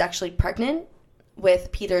time she was actually pregnant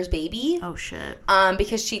with Peter's baby. Oh, shit.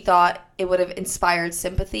 Because she thought it would have inspired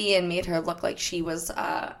sympathy and made her look like she was,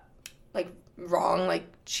 wrong, like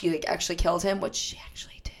she actually killed him, which she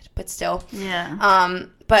actually did, but still. Yeah.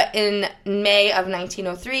 But in May of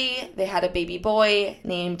 1903, they had a baby boy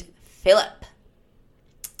named Philip.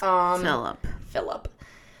 Philip.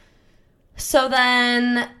 So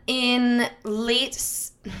then in late...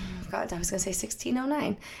 God, I was going to say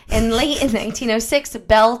 1609. In late in 1906,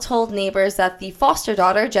 Belle told neighbors that the foster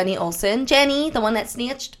daughter, Jenny Olsen, Jenny, the one that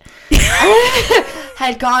snitched,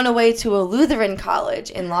 had gone away to a Lutheran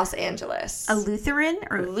college in Los Angeles. A Lutheran?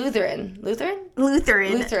 Or Lutheran. Lutheran?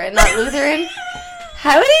 Lutheran. Lutheran, not Lutheran.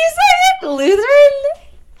 How do you say it? Lutheran?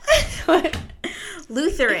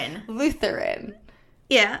 Lutheran. Lutheran.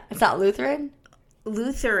 Yeah. It's not Lutheran?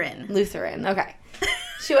 Lutheran. Lutheran, okay.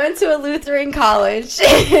 She went to a Lutheran college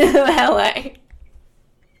in LA. I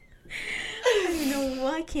don't know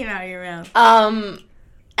what came out of your mouth.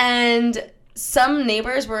 And some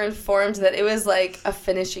neighbors were informed that it was like a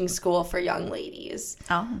finishing school for young ladies.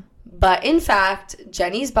 Oh. But in fact,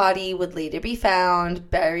 Jenny's body would later be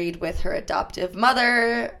found buried with her adoptive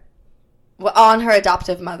mother, on her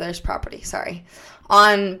adoptive mother's property,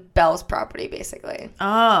 on Belle's property, basically.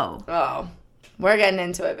 Oh. We're getting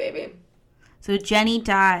into it, baby. So Jenny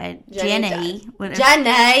died. Jenny died.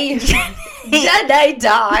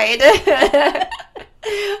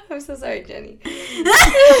 I'm so sorry, Jenny.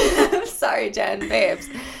 I'm sorry, Jen, babes.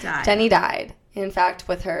 Died. Jenny died. In fact,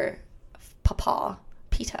 with her papa,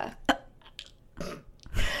 Peter.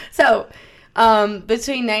 So,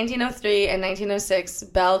 between 1903 and 1906,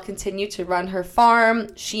 Belle continued to run her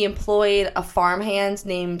farm. She employed a farmhand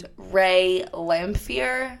named Ray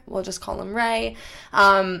Lamphere. We'll just call him Ray.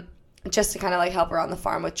 Just to kind of like help her on the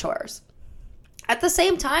farm with chores. At the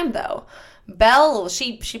same time, though, Belle,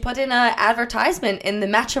 she put in an advertisement in the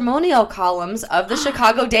matrimonial columns of the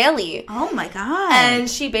Chicago Daily. Oh my God. And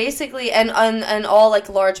she basically, and all like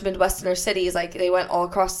large Midwestern cities, like they went all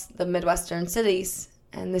across the Midwestern cities.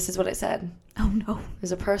 And this is what it said. Oh no. It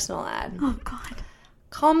was a personal ad. Oh God.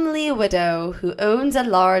 Comely widow who owns a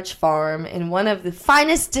large farm in one of the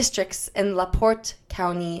finest districts in LaPorte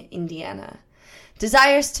County, Indiana,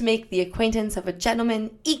 desires to make the acquaintance of a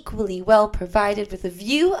gentleman equally well provided with a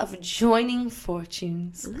view of joining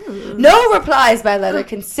fortunes. Ooh. No replies by letter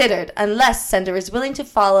considered unless sender is willing to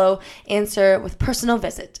follow. Answer with personal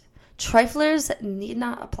visit. Triflers need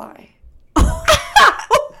not apply. Ooh.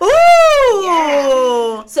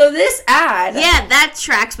 Yeah. So this ad... Yeah, that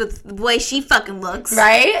tracks with the way she fucking looks.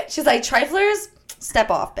 Right? She's like, triflers,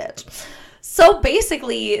 step off, bitch. So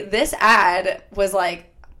basically, this ad was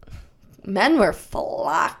like, men were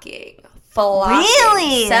flocking.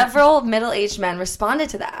 Really? Several middle-aged men responded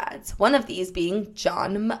to the ads. One of these being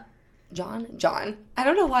John. I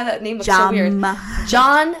don't know why that name looks so weird.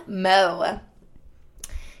 John Moe.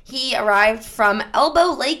 He arrived from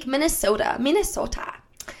Elbow Lake, Minnesota.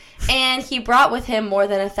 And he brought with him more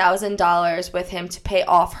than $1,000 with him to pay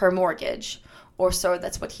off her mortgage. Or so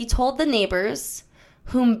that's what he told the neighbors,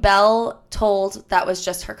 whom Belle told that was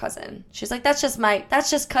just her cousin. She's like, that's just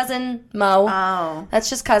cousin Mo. Oh. That's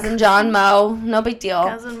just cousin John Mo. No big deal.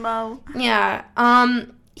 Cousin Mo. Yeah.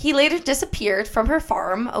 He later disappeared from her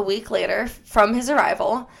farm a week later from his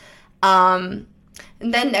arrival. And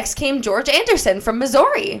then next came George Anderson from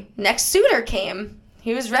Missouri. Next suitor came.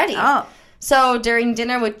 He was ready. Oh. So during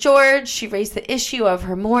dinner with George, she raised the issue of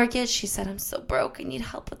her mortgage. She said, I'm so broke. I need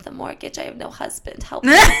help with the mortgage. I have no husband. Help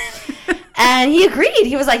me. And he agreed.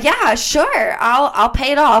 He was like, yeah, sure. I'll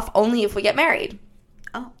pay it off only if we get married.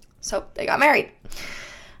 Oh. So they got married.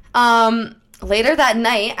 Later that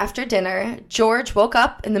night, after dinner, George woke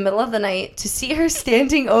up in the middle of the night to see her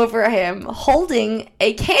standing over him, holding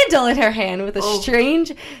a candle in her hand with a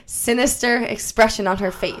strange, sinister expression on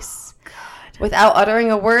her face. Without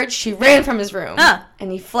uttering a word, she ran from his room,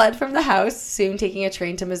 and he fled from the house, soon taking a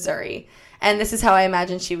train to Missouri. And this is how I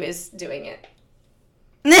imagine she was doing it.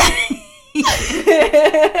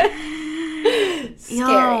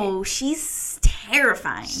 Yo, she's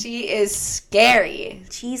terrifying. She is scary.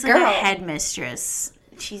 She's like a headmistress.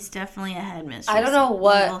 She's definitely a headmistress. I don't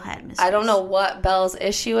know what Belle's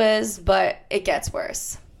issue is, but it gets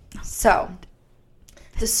worse. So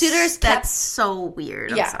the suitors That's so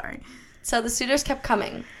weird. I'm sorry. So the suitors kept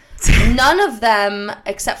coming. None of them,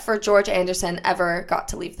 except for George Anderson, ever got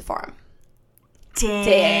to leave the farm.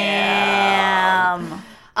 Damn.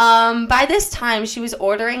 By this time, she was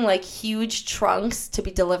ordering like huge trunks to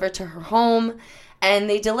be delivered to her home, and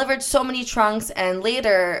they delivered so many trunks, and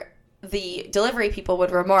later the delivery people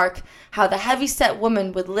would remark how the heavyset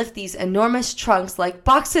woman would lift these enormous trunks like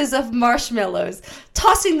boxes of marshmallows,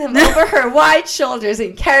 tossing them over her wide shoulders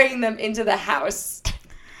and carrying them into the house.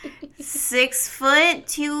 6 foot,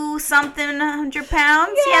 2 something 100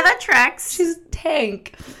 pounds. Yeah, that tracks. She's a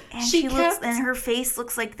tank. And she looks, and her face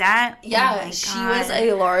looks like that. Yeah, she was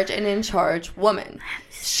a large and in charge woman.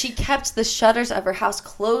 She kept the shutters of her house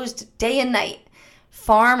closed day and night.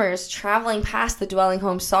 Farmers traveling past the dwelling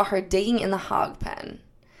home saw her digging in the hog pen.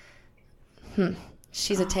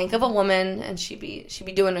 She's a tank of a woman, and she'd be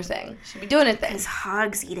doing her thing. She'd be doing her thing. Because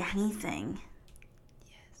hogs eat anything.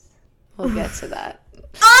 We'll get to that.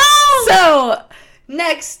 Oh! So,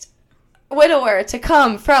 next widower to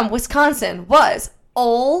come from Wisconsin was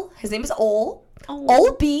his name is Ole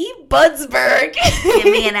B. Budsberg. Give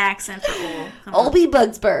me an accent for Ole. Ole B.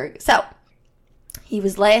 Budsberg. So, he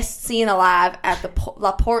was last seen alive at the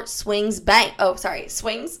La Porte Swings Bank. Oh, sorry.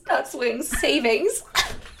 Swings? Not Swings. Savings.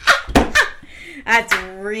 That's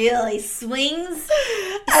really swings.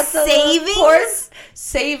 At the Savings? Laporte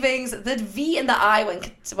Savings. The V and the I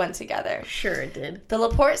went together. Sure it did. The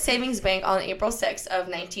Laporte Savings Bank on April 6th of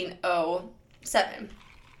 1907.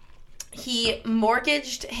 He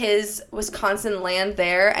mortgaged his Wisconsin land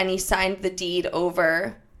there, and he signed the deed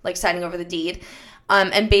over, like signing over the deed.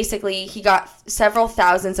 And basically, he got several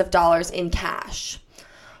thousands of dollars in cash.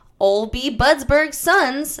 Ole B. Budsberg's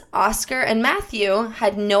sons, Oscar and Matthew,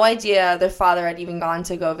 had no idea their father had even gone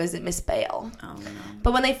to go visit Miss Bale. Oh, no.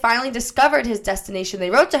 But when they finally discovered his destination,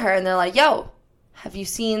 they wrote to her, and they're like, yo, have you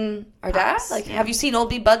seen our dad? Have you seen Ole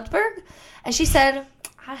B. Budsberg? And she said,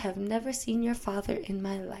 I have never seen your father in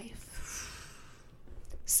my life.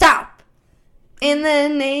 Stop. In the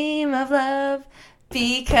name of love,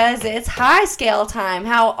 because it's high scale time.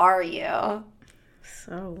 How are you?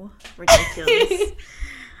 So ridiculous.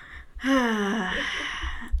 I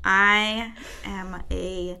am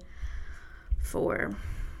a 4.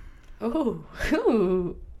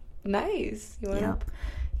 Ooh, nice. You went up.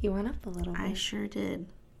 You went up a little bit. I sure did.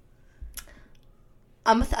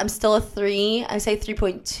 I'm still a 3. I say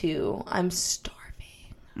 3.2. I'm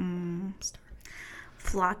starving. I'm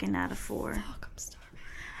flocking out of 4. Fuck, I'm starving.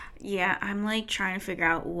 Yeah, I'm like trying to figure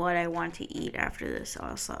out what I want to eat after this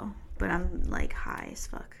also. But I'm like high as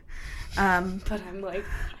fuck.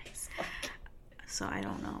 So I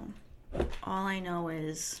don't know. All I know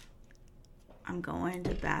is I'm going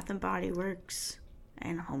to Bath and Body Works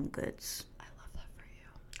and Home Goods. I love that for you.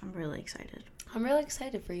 I'm really excited. I'm really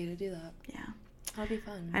excited for you to do that. Yeah. That'll be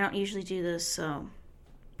fun. I don't usually do this, so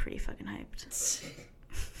pretty fucking hyped.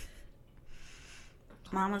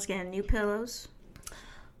 Mama's getting new pillows.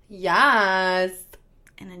 Yes.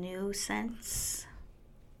 And a new scent.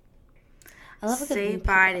 I love a good Say new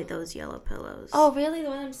bye pillow. to those yellow pillows. Oh, really? The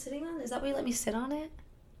one I'm sitting on? Is that why you let me sit on it?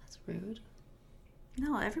 That's rude.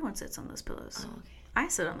 No, everyone sits on those pillows. Oh, okay. I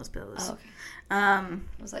sit on those pillows. Oh, okay. I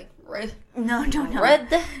was like, red. No.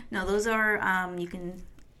 Red. No, those are, you can,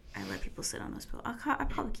 I let people sit on those pillows. I'll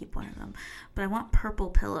probably keep one of them. But I want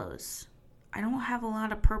purple pillows. I don't have a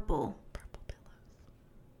lot of purple. Purple pillows.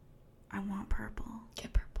 I want purple.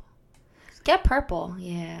 Get purple. Get purple.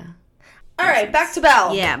 Yeah. All right, back to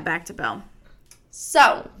Belle. Yeah, back to Belle.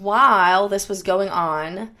 So, while this was going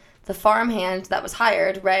on, the farmhand that was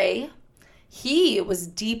hired, Ray, he was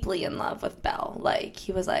deeply in love with Belle. Like,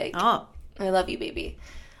 he was like, oh, I love you, baby.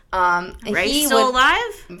 And Ray's still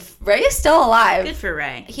alive? Ray is still alive. Good for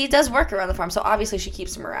Ray. He does work around the farm, so obviously she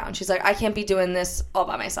keeps him around. She's like, I can't be doing this all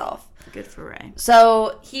by myself. Good for Ray.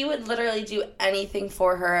 So he would literally do anything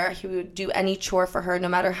for her. He would do any chore for her, no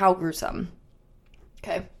matter how gruesome.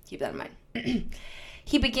 Okay, keep that in mind.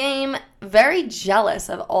 He became very jealous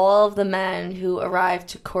of all of the men who arrived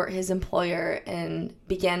to court his employer and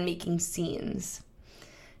began making scenes.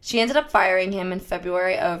 She ended up firing him in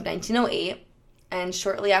February of 1908, and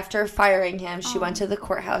shortly after firing him, she went to the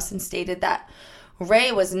courthouse and stated that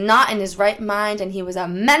Ray was not in his right mind and he was a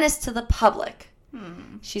menace to the public.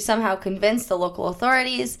 She somehow convinced the local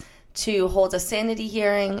authorities to hold a sanity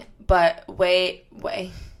hearing, but Ray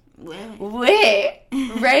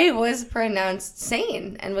was pronounced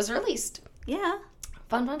sane and was released. Yeah.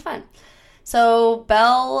 Fun. So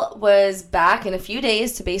Belle was back in a few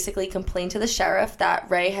days to basically complain to the sheriff that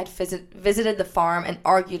Ray had visited the farm and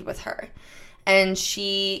argued with her. And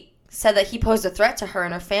she said that he posed a threat to her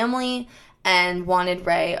and her family and wanted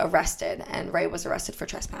Ray arrested. And Ray was arrested for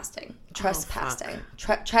trespassing. Trespassing.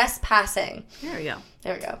 There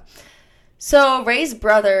we go. So Ray's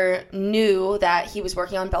brother knew that he was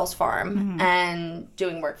working on Belle's farm and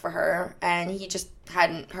doing work for her, and he just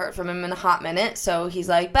hadn't heard from him in a hot minute. So he's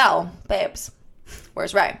like, Belle, babes,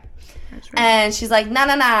 where's Ray? And she's like,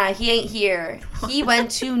 nah, he ain't here. He went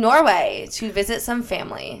to Norway to visit some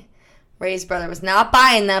family. Ray's brother was not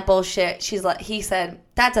buying that bullshit. He said,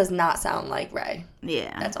 that does not sound like Ray.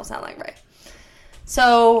 Yeah. That don't sound like Ray.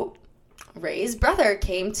 So Ray's brother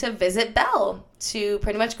came to visit Belle to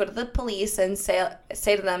pretty much go to the police and say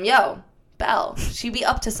to them, yo, Belle, she be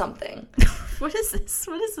up to something. What is this?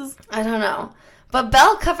 I don't know. But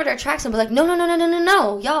Belle covered her tracks and was like,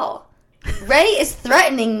 no, y'all. Ray is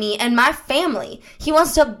threatening me and my family. He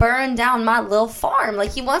wants to burn down my little farm.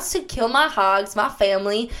 Like, he wants to kill my hogs, my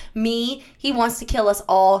family, me. He wants to kill us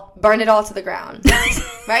all, burn it all to the ground.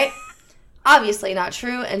 Right? Obviously not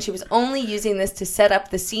true, and she was only using this to set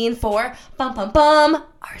up the scene for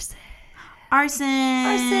arson.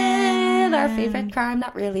 Arson, our favorite crime.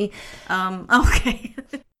 Not really. Okay.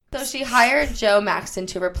 So she hired Joe Maxton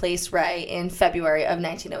to replace Ray in February of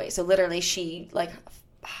 1908. So literally she like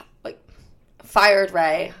fired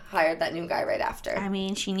Ray, hired that new guy right after. I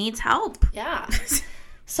mean, she needs help. Yeah.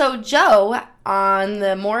 So Joe, in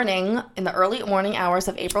the early morning hours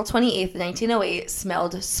of April 28th, 1908,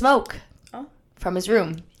 smelled smoke from his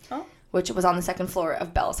room, which was on the second floor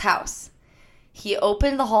of Belle's house. He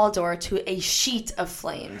opened the hall door to a sheet of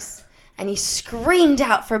flames, and he screamed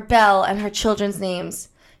out for Belle and her children's names.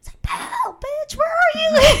 He's like, Belle, bitch, where are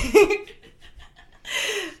you?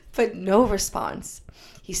 But no response.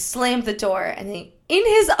 He slammed the door, and he, in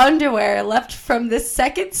his underwear, leapt from the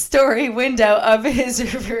second-story window of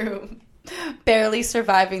his room, barely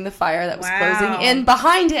surviving the fire that was closing in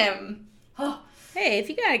behind him. Hey, if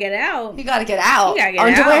you gotta get out. You gotta get out. You gotta get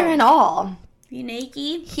underwear out. and all. You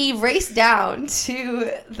naked? He raced down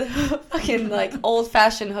to the fucking,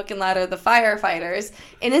 old-fashioned hook and ladder, the firefighters,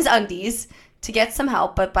 in his undies to get some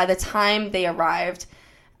help, but by the time they arrived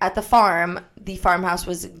at the farmhouse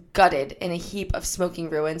was gutted in a heap of smoking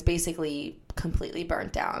ruins, basically completely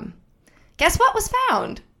burnt down. Guess what was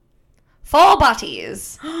found? 4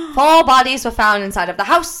 bodies. 4 bodies were found inside of the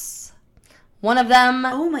house. One of them...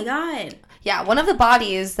 Oh, my God. Yeah, one of the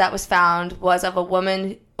bodies that was found was of a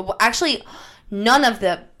woman... Actually, none of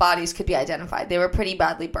the bodies could be identified. They were pretty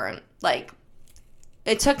badly burnt.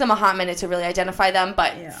 It took them a hot minute to really identify them,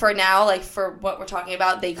 but for now, for what we're talking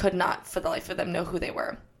about, they could not, for the life of them, know who they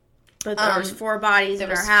were. But there was 4 bodies in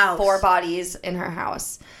her house. 4 bodies in her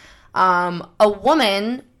house. A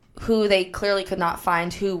woman who they clearly could not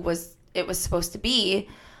find who it was supposed to be,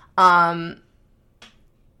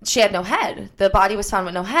 she had no head. The body was found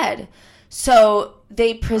with no head. So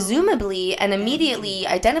they presumably and immediately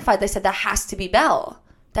identified, they said, that has to be Belle.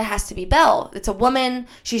 That has to be Belle. It's a woman.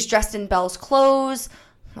 She's dressed in Belle's clothes.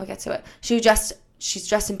 I'll get to it. She's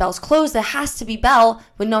dressed in Belle's clothes. That has to be Belle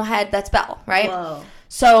with no head. That's Belle, right? Whoa.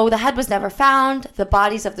 So the head was never found. The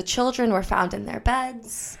bodies of the children were found in their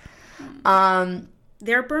beds.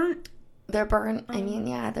 They're burnt? They're burnt. I mean,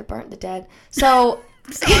 yeah, they're burnt to dead. So...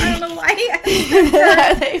 I don't know why.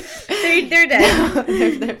 They're dead. No,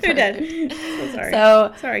 they're dead. So sorry.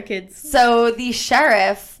 Sorry, kids. So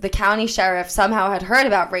the county sheriff, somehow had heard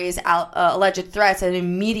about Ray's alleged threats, and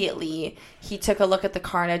immediately he took a look at the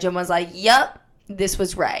carnage and was like, yep, this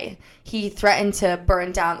was Ray. He threatened to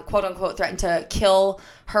burn down, quote unquote, threatened to kill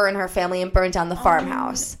her and her family and burn down the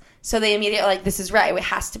farmhouse. So they immediately this is Ray. It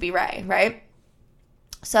has to be Ray, right?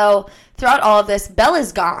 So throughout all of this, Belle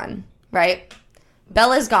is gone, right?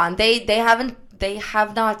 Belle is gone. They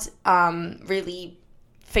have not really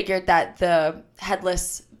figured that the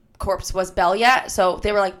headless corpse was Belle yet. So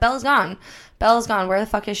they were like, Belle's gone. Belle's gone. Where the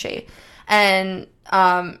fuck is she? And,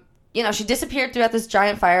 she disappeared throughout this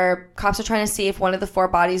giant fire. Cops are trying to see if one of the 4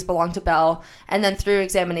 bodies belonged to Belle. And then through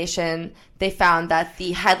examination, they found that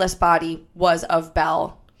the headless body was of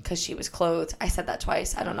Belle because she was clothed. I said that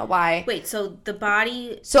twice. I don't know why. Wait, so the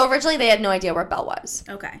body... So originally they had no idea where Belle was.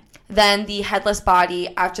 Okay. Then the headless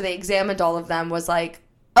body, after they examined all of them, was like,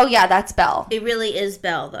 oh yeah, that's Belle. It really is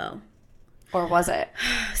Belle, though. Or was it?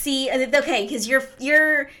 See, okay, because your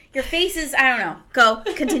face is, I don't know. Go,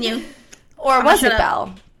 continue. Or was it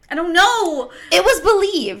Belle? I don't know. It was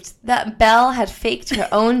believed that Belle had faked her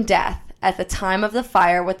own death at the time of the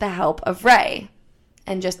fire with the help of Ray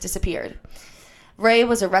and just disappeared. Ray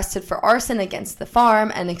was arrested for arson against the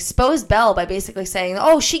farm and exposed Belle by basically saying,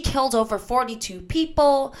 oh, she killed over 42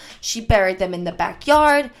 people. She buried them in the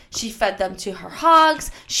backyard. She fed them to her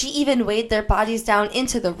hogs. She even weighed their bodies down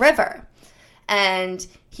into the river. And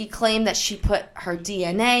he claimed that she put her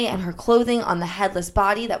DNA and her clothing on the headless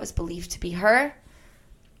body that was believed to be her.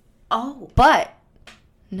 Oh. But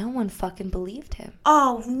no one fucking believed him.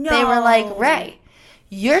 Oh, no. They were like, Ray,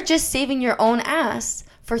 you're just saving your own ass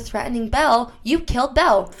for threatening Belle. You killed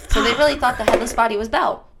Belle. So they really thought the headless body was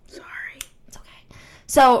Belle. Sorry. It's okay.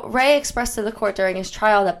 So Ray expressed to the court during his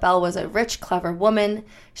trial that Belle was a rich, clever woman.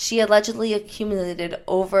 She allegedly accumulated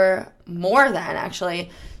over more than,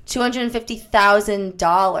 actually,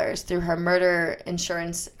 $250,000 through her murder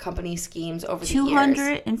insurance company schemes over the years.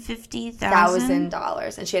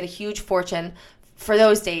 $250,000? And she had a huge fortune for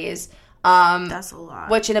those days. That's a lot.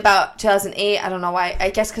 Which in about 2008, I don't know why, I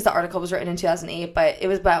guess because the article was written in 2008, but it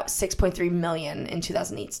was about $6.3 million in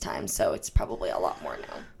 2008's time, so it's probably a lot more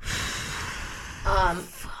now.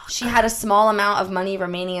 She had a small amount of money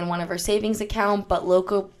remaining in one of her savings account, but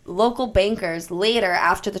local bankers later,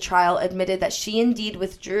 after the trial, admitted that she indeed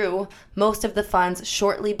withdrew most of the funds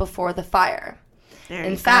shortly before the fire.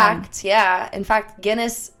 In fact,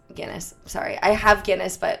 Guinness, sorry, I have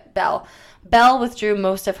Guinness, but Belle withdrew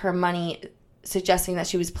most of her money, suggesting that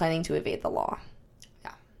she was planning to evade the law.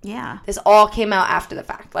 Yeah. This all came out after the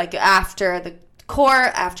fact, like after the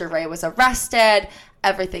court, after Ray was arrested,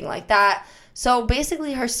 everything like that. So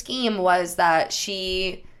basically her scheme was that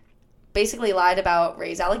she basically lied about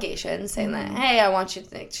Ray's allegations, saying that, hey, I want you to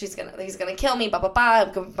think he's gonna kill me, blah, blah, blah,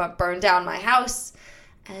 I'm gonna burn down my house.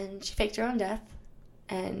 And she faked her own death,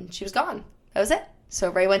 and she was gone. That was it. So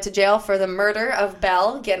Ray went to jail for the murder of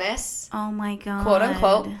Belle Guinness. Oh, my God. Quote,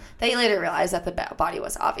 unquote. They later realized that the body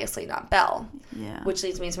was obviously not Belle. Yeah. Which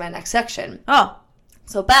leads me to my next section. Oh.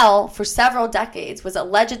 So Belle, for several decades, was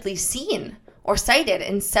allegedly seen or cited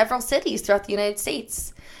in several cities throughout the United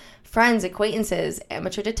States. Friends, acquaintances,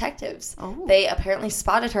 amateur detectives. Oh. They apparently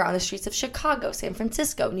spotted her on the streets of Chicago, San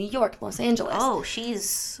Francisco, New York, Los Angeles. Oh, she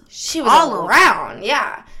was all around,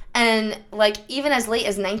 yeah. And, like, even as late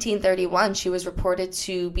as 1931, she was reported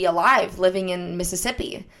to be alive, living in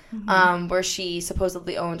Mississippi, where she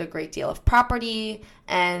supposedly owned a great deal of property.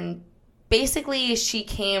 And basically, she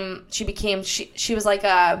was like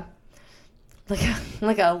a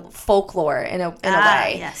folklore in a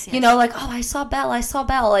way. Yes. You know, like, oh, I saw Belle.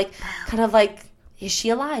 Like, kind of like, is she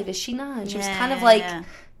alive? Is she not? And she was kind of like,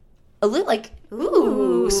 a little like,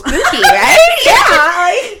 ooh, spooky, right?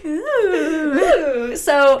 Yeah. Ooh.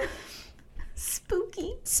 So,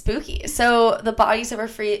 spooky. So, the bodies of her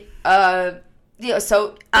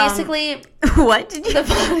so basically. What did you The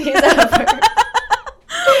bodies of her.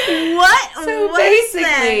 What? So what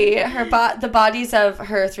basically, the bodies of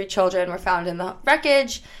her 3 children were found in the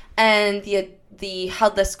wreckage, and the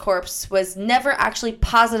headless corpse was never actually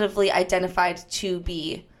positively identified to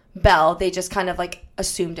be Belle. They just kind of like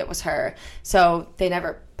assumed it was her, so they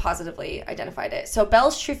never positively identified it. So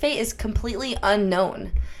Belle's true fate is completely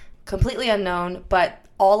unknown, but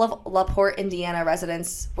all of LaPorte, Indiana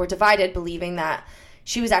residents were divided, believing that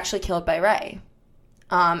she was actually killed by Ray.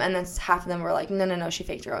 And then half of them were like, no, she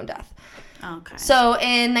faked her own death. Okay. So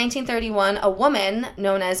in 1931, a woman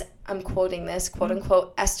known as, I'm quoting this, quote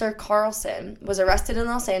unquote, Esther Carlson, was arrested in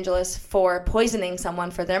Los Angeles for poisoning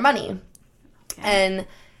someone for their money. Okay. And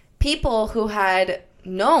people who had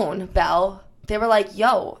known Belle, they were like,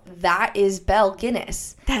 yo, that is Belle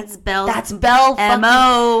Guinness. That's Belle. That's Belle.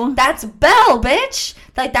 M.O. That's Belle, bitch.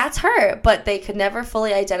 Like, that's her. But they could never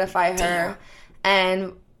fully identify her. Damn.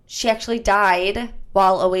 And she actually died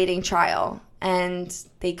while awaiting trial, and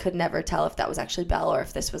they could never tell if that was actually Belle or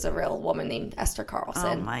if this was a real woman named Esther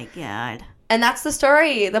Carlson. Oh my God. And that's the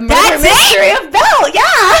story, the murder mystery of Belle.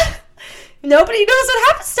 Yeah. Nobody knows what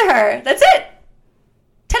happens to her. That's it.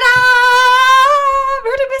 Ta-da!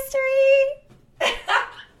 Murder mystery.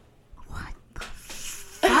 What the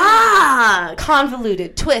fuck?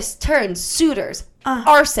 convoluted, twists, turns, suitors,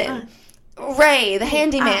 arson, Ray, the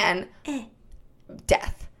handyman,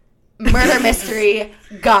 death. Murder mystery,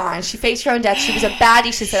 gone. She faked her own death. She was a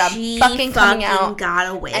baddie. She said, I'm fucking coming out.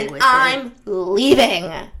 Got away and with I'm it. leaving.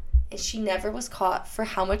 And she never was caught for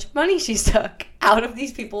how much money she took out of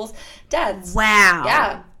these people's deaths. Wow.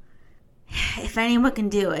 Yeah. If anyone can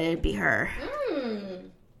do it, it'd be her.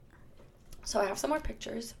 So I have some more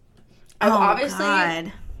pictures.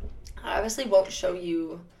 God. I obviously won't show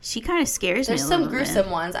you. She kind of scares me a There's little some gruesome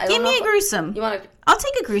ones. Give me a gruesome. You want to? I'll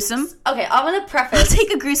take a gruesome. Okay, I'm going to I'll preface.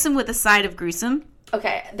 take a gruesome with a side of gruesome.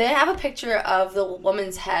 Okay, they have a picture of the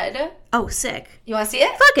woman's head. Oh, sick. You want to see it?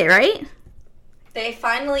 Fuck it, right? They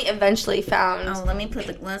finally, eventually found. Oh,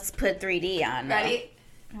 let's put 3D on. Ready?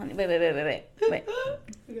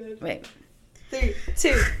 Wait. 3,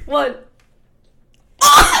 2, 1. Look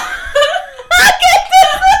at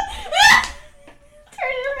this!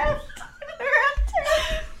 Turn it around.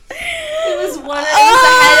 It was the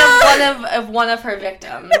head of one of her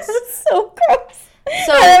victims. This is so gross.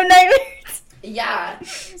 So I have nightmares. yeah.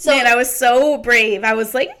 So Man, I was so brave. I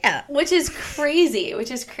was like, yeah. which is crazy.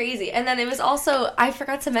 And then it was also, I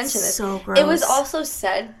forgot to mention this. So gross. It was also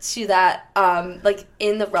said to that, like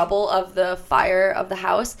in the rubble of the fire of the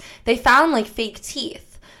house, they found like fake teeth.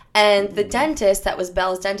 And the dentist that was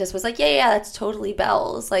Belle's dentist was like, yeah, that's totally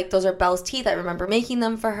Belle's. Like, those are Belle's teeth. I remember making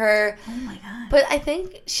them for her. Oh, my God. But I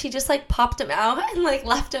think she just, like, popped him out and, like,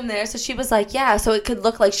 left him there. So she was like, yeah, so it could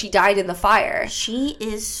look like she died in the fire. She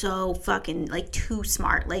is so fucking, like, too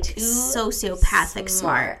smart. Like, sociopathic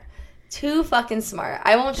smart. Too fucking smart.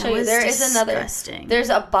 I won't show you. There is another. Disgusting. There's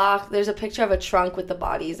a box. There's a picture of a trunk with the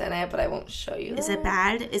bodies in it, but I won't show you. Is it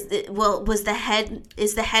bad? Is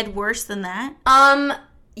the head worse than that?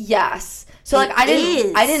 Yes. So like I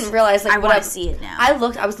didn't realize like I want to see it now. I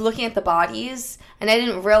was looking at the bodies and I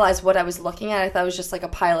didn't realize what I was looking at. I thought it was just like a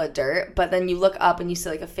pile of dirt, but then you look up and you see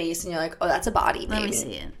like a face and you're like, "Oh, that's a body, baby." Let me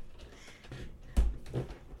see it.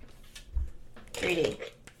 3D.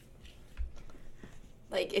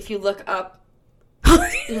 Like if you look up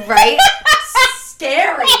right?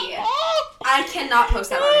 Scary. I cannot post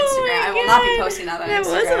that on Instagram. I will not be posting that on Instagram. That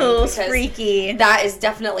was a little freaky. That is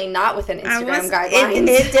definitely not within Instagram guidelines.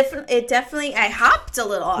 It definitely. I hopped a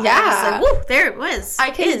little. Yeah. I was like, woo, there it was.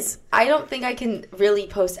 I don't think I can really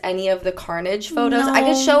post any of the carnage photos. No.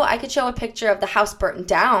 I could show a picture of the house burnt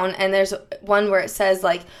down, and there's one where it says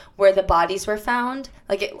like where the bodies were found.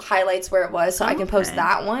 Like it highlights where it was, so I can post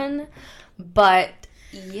that one. But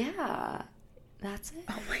yeah, that's it.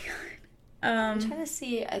 Oh my God. I'm trying to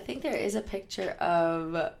see. I think there is a picture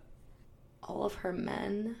of all of her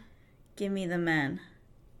men. Give me the men.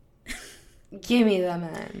 Give me the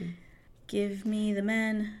men. Give me the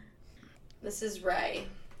men. This is Ray.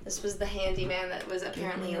 This was the handyman that was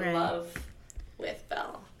apparently in love with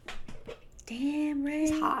Belle. Damn, Ray.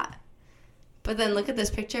 It's hot. But then look at this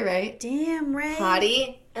picture, right? Damn, Ray.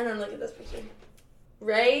 Hottie. And then look at this picture.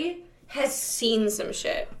 Ray has seen some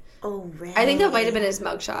shit. Oh, Ray. I think that might have been his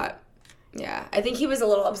mugshot. Yeah, I think he was a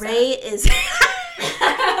little upset. Ray is...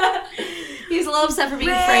 He's a little upset for being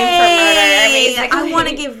framed for murder, basically. I want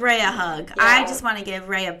to give Ray a hug. Yeah. I just want to give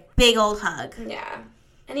Ray a big old hug. Yeah.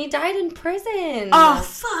 And he died in prison. Oh,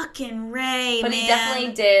 fucking Ray, But man. he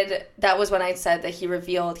definitely did. That was when I said that he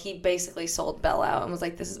basically sold Belle out and was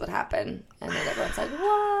like, this is what happened. And then everyone's like,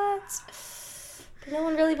 what? But no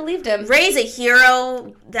one really believed him. Ray's a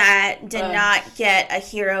hero that did not get a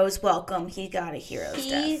hero's welcome. He got a hero's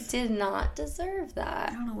death. He did not deserve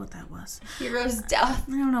that. I don't know what that was. Hero's death.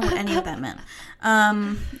 I don't know what any of that meant.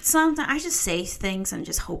 Sometimes I just say things and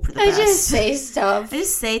just hope for the best. I just say stuff. I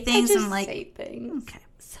just say things and like say things. Okay.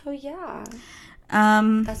 So yeah.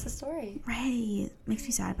 That's the story. Ray makes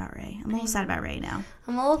me sad about Ray. I'm a little sad about Ray now.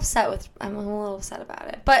 I'm a little upset about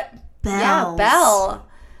it. But Bells. Yeah,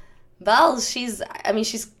 Belle, she's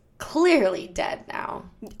clearly dead now.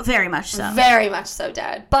 Very much so. Very much so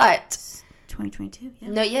dead. But 2022.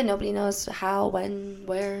 Yeah. Nobody knows how, when,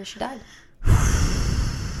 where she died.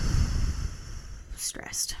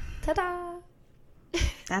 Stressed. Ta-da.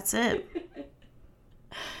 That's it.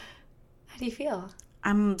 How do you feel?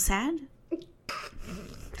 I'm sad.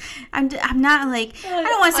 I'm not like, I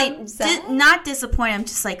don't want to say not disappointed. I'm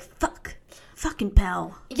just like, fucking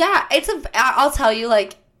Belle. Yeah, I'll tell you,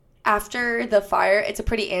 like, after the fire, it's a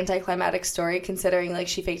pretty anticlimactic story considering, like,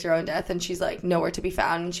 she faked her own death and she's, like, nowhere to be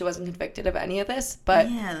found and she wasn't convicted of any of this. But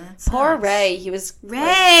poor Ray, he was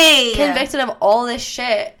like, convicted of all this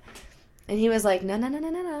shit. And he was like,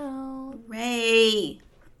 no. Ray.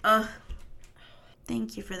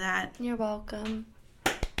 Thank you for that. You're welcome.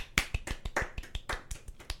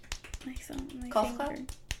 My Golf clap?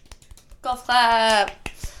 Golf clap.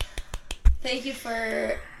 Thank you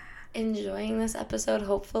for enjoying this episode.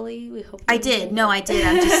 Hopefully, we hope I did. No, I did.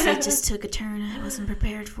 It just took a turn. I wasn't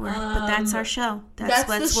prepared for it. But that's our show. That's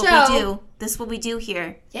what we do. This is what we do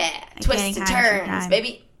here. Yeah, twists and turns,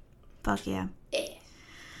 baby. Fuck yeah. Yeah.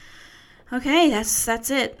 Okay, that's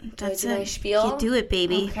it. That's my it. spiel? You do it,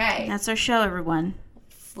 baby. Okay. That's our show, everyone.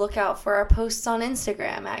 Look out for our posts on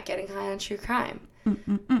Instagram at Getting High on True Crime.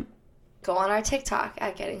 Go on our TikTok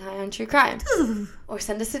at Getting High on True Crime. Or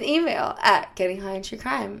send us an email at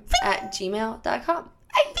gettinghighonTrueCrime@gmail.com.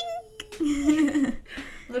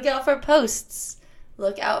 Look out for posts.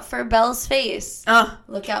 Look out for Belle's face. Oh.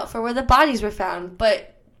 Look out for where the bodies were found. But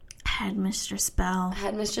Headmistress Belle.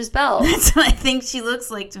 Headmistress Belle. That's what I think she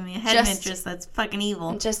looks like to me. A headmistress that's fucking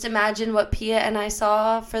evil. Just imagine what Pia and I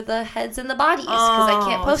saw for the heads and the bodies, because I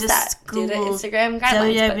can't post that due to Instagram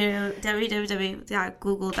guidelines.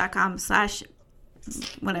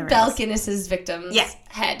 www.google.com/whatever. Belle Guinness's victim's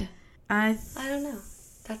head. I don't know.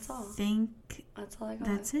 That's all. That's all I got.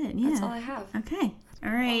 That's it. Yeah. That's all I have. Okay.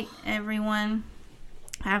 All right, everyone.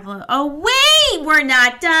 Oh wait, we're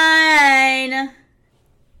not done.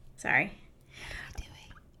 Sorry.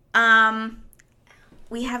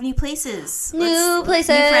 We have new places. New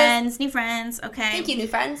places. New friends. Okay. Thank you, new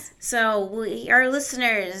friends. So, our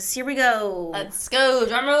listeners, here we go. Let's go.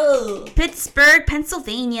 Drum roll. Pittsburgh,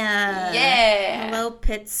 Pennsylvania. Yeah. Hello,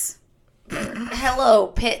 Pitts. Hello,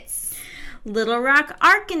 Pitts. Little Rock,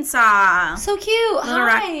 Arkansas. So cute. Little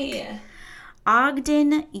Hi. Rock.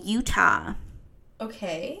 Ogden, Utah.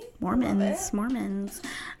 Okay. Mormons.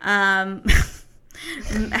 I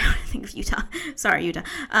think of Utah. Sorry, Utah.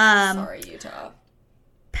 Sorry, Utah.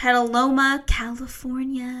 Petaluma,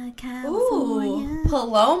 California. Ooh,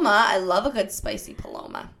 Paloma. I love a good spicy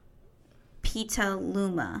Paloma.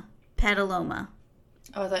 Petaluma.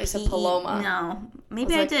 Oh, I thought you said Paloma. No,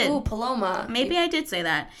 maybe I did. Ooh, Paloma. Maybe I did say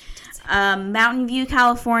that. Mountain View,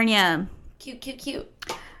 California. Cute.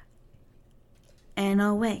 And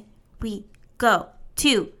away we go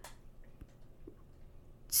to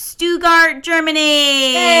Stuttgart,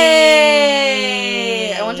 Germany.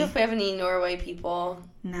 Hey! I wonder if we have any Norway people.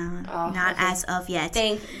 No, not as of yet.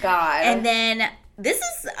 Thank God. And then this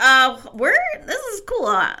is cool.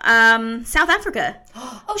 South Africa.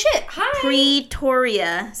 Oh shit! Hi.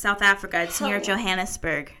 Pretoria, South Africa. It's near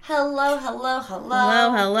Johannesburg. Hello.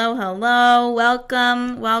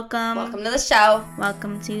 Welcome. Welcome to the show.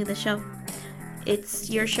 Welcome to the show. It's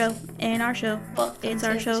your show and our show. It's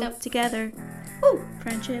our show together. Woo!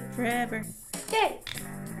 Friendship forever. Yay!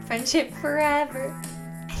 Friendship forever.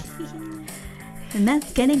 And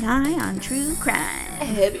that's Getting High on True Crime. I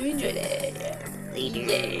hope you enjoyed it.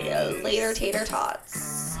 Later tater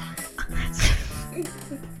tots.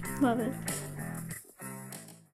 Love it.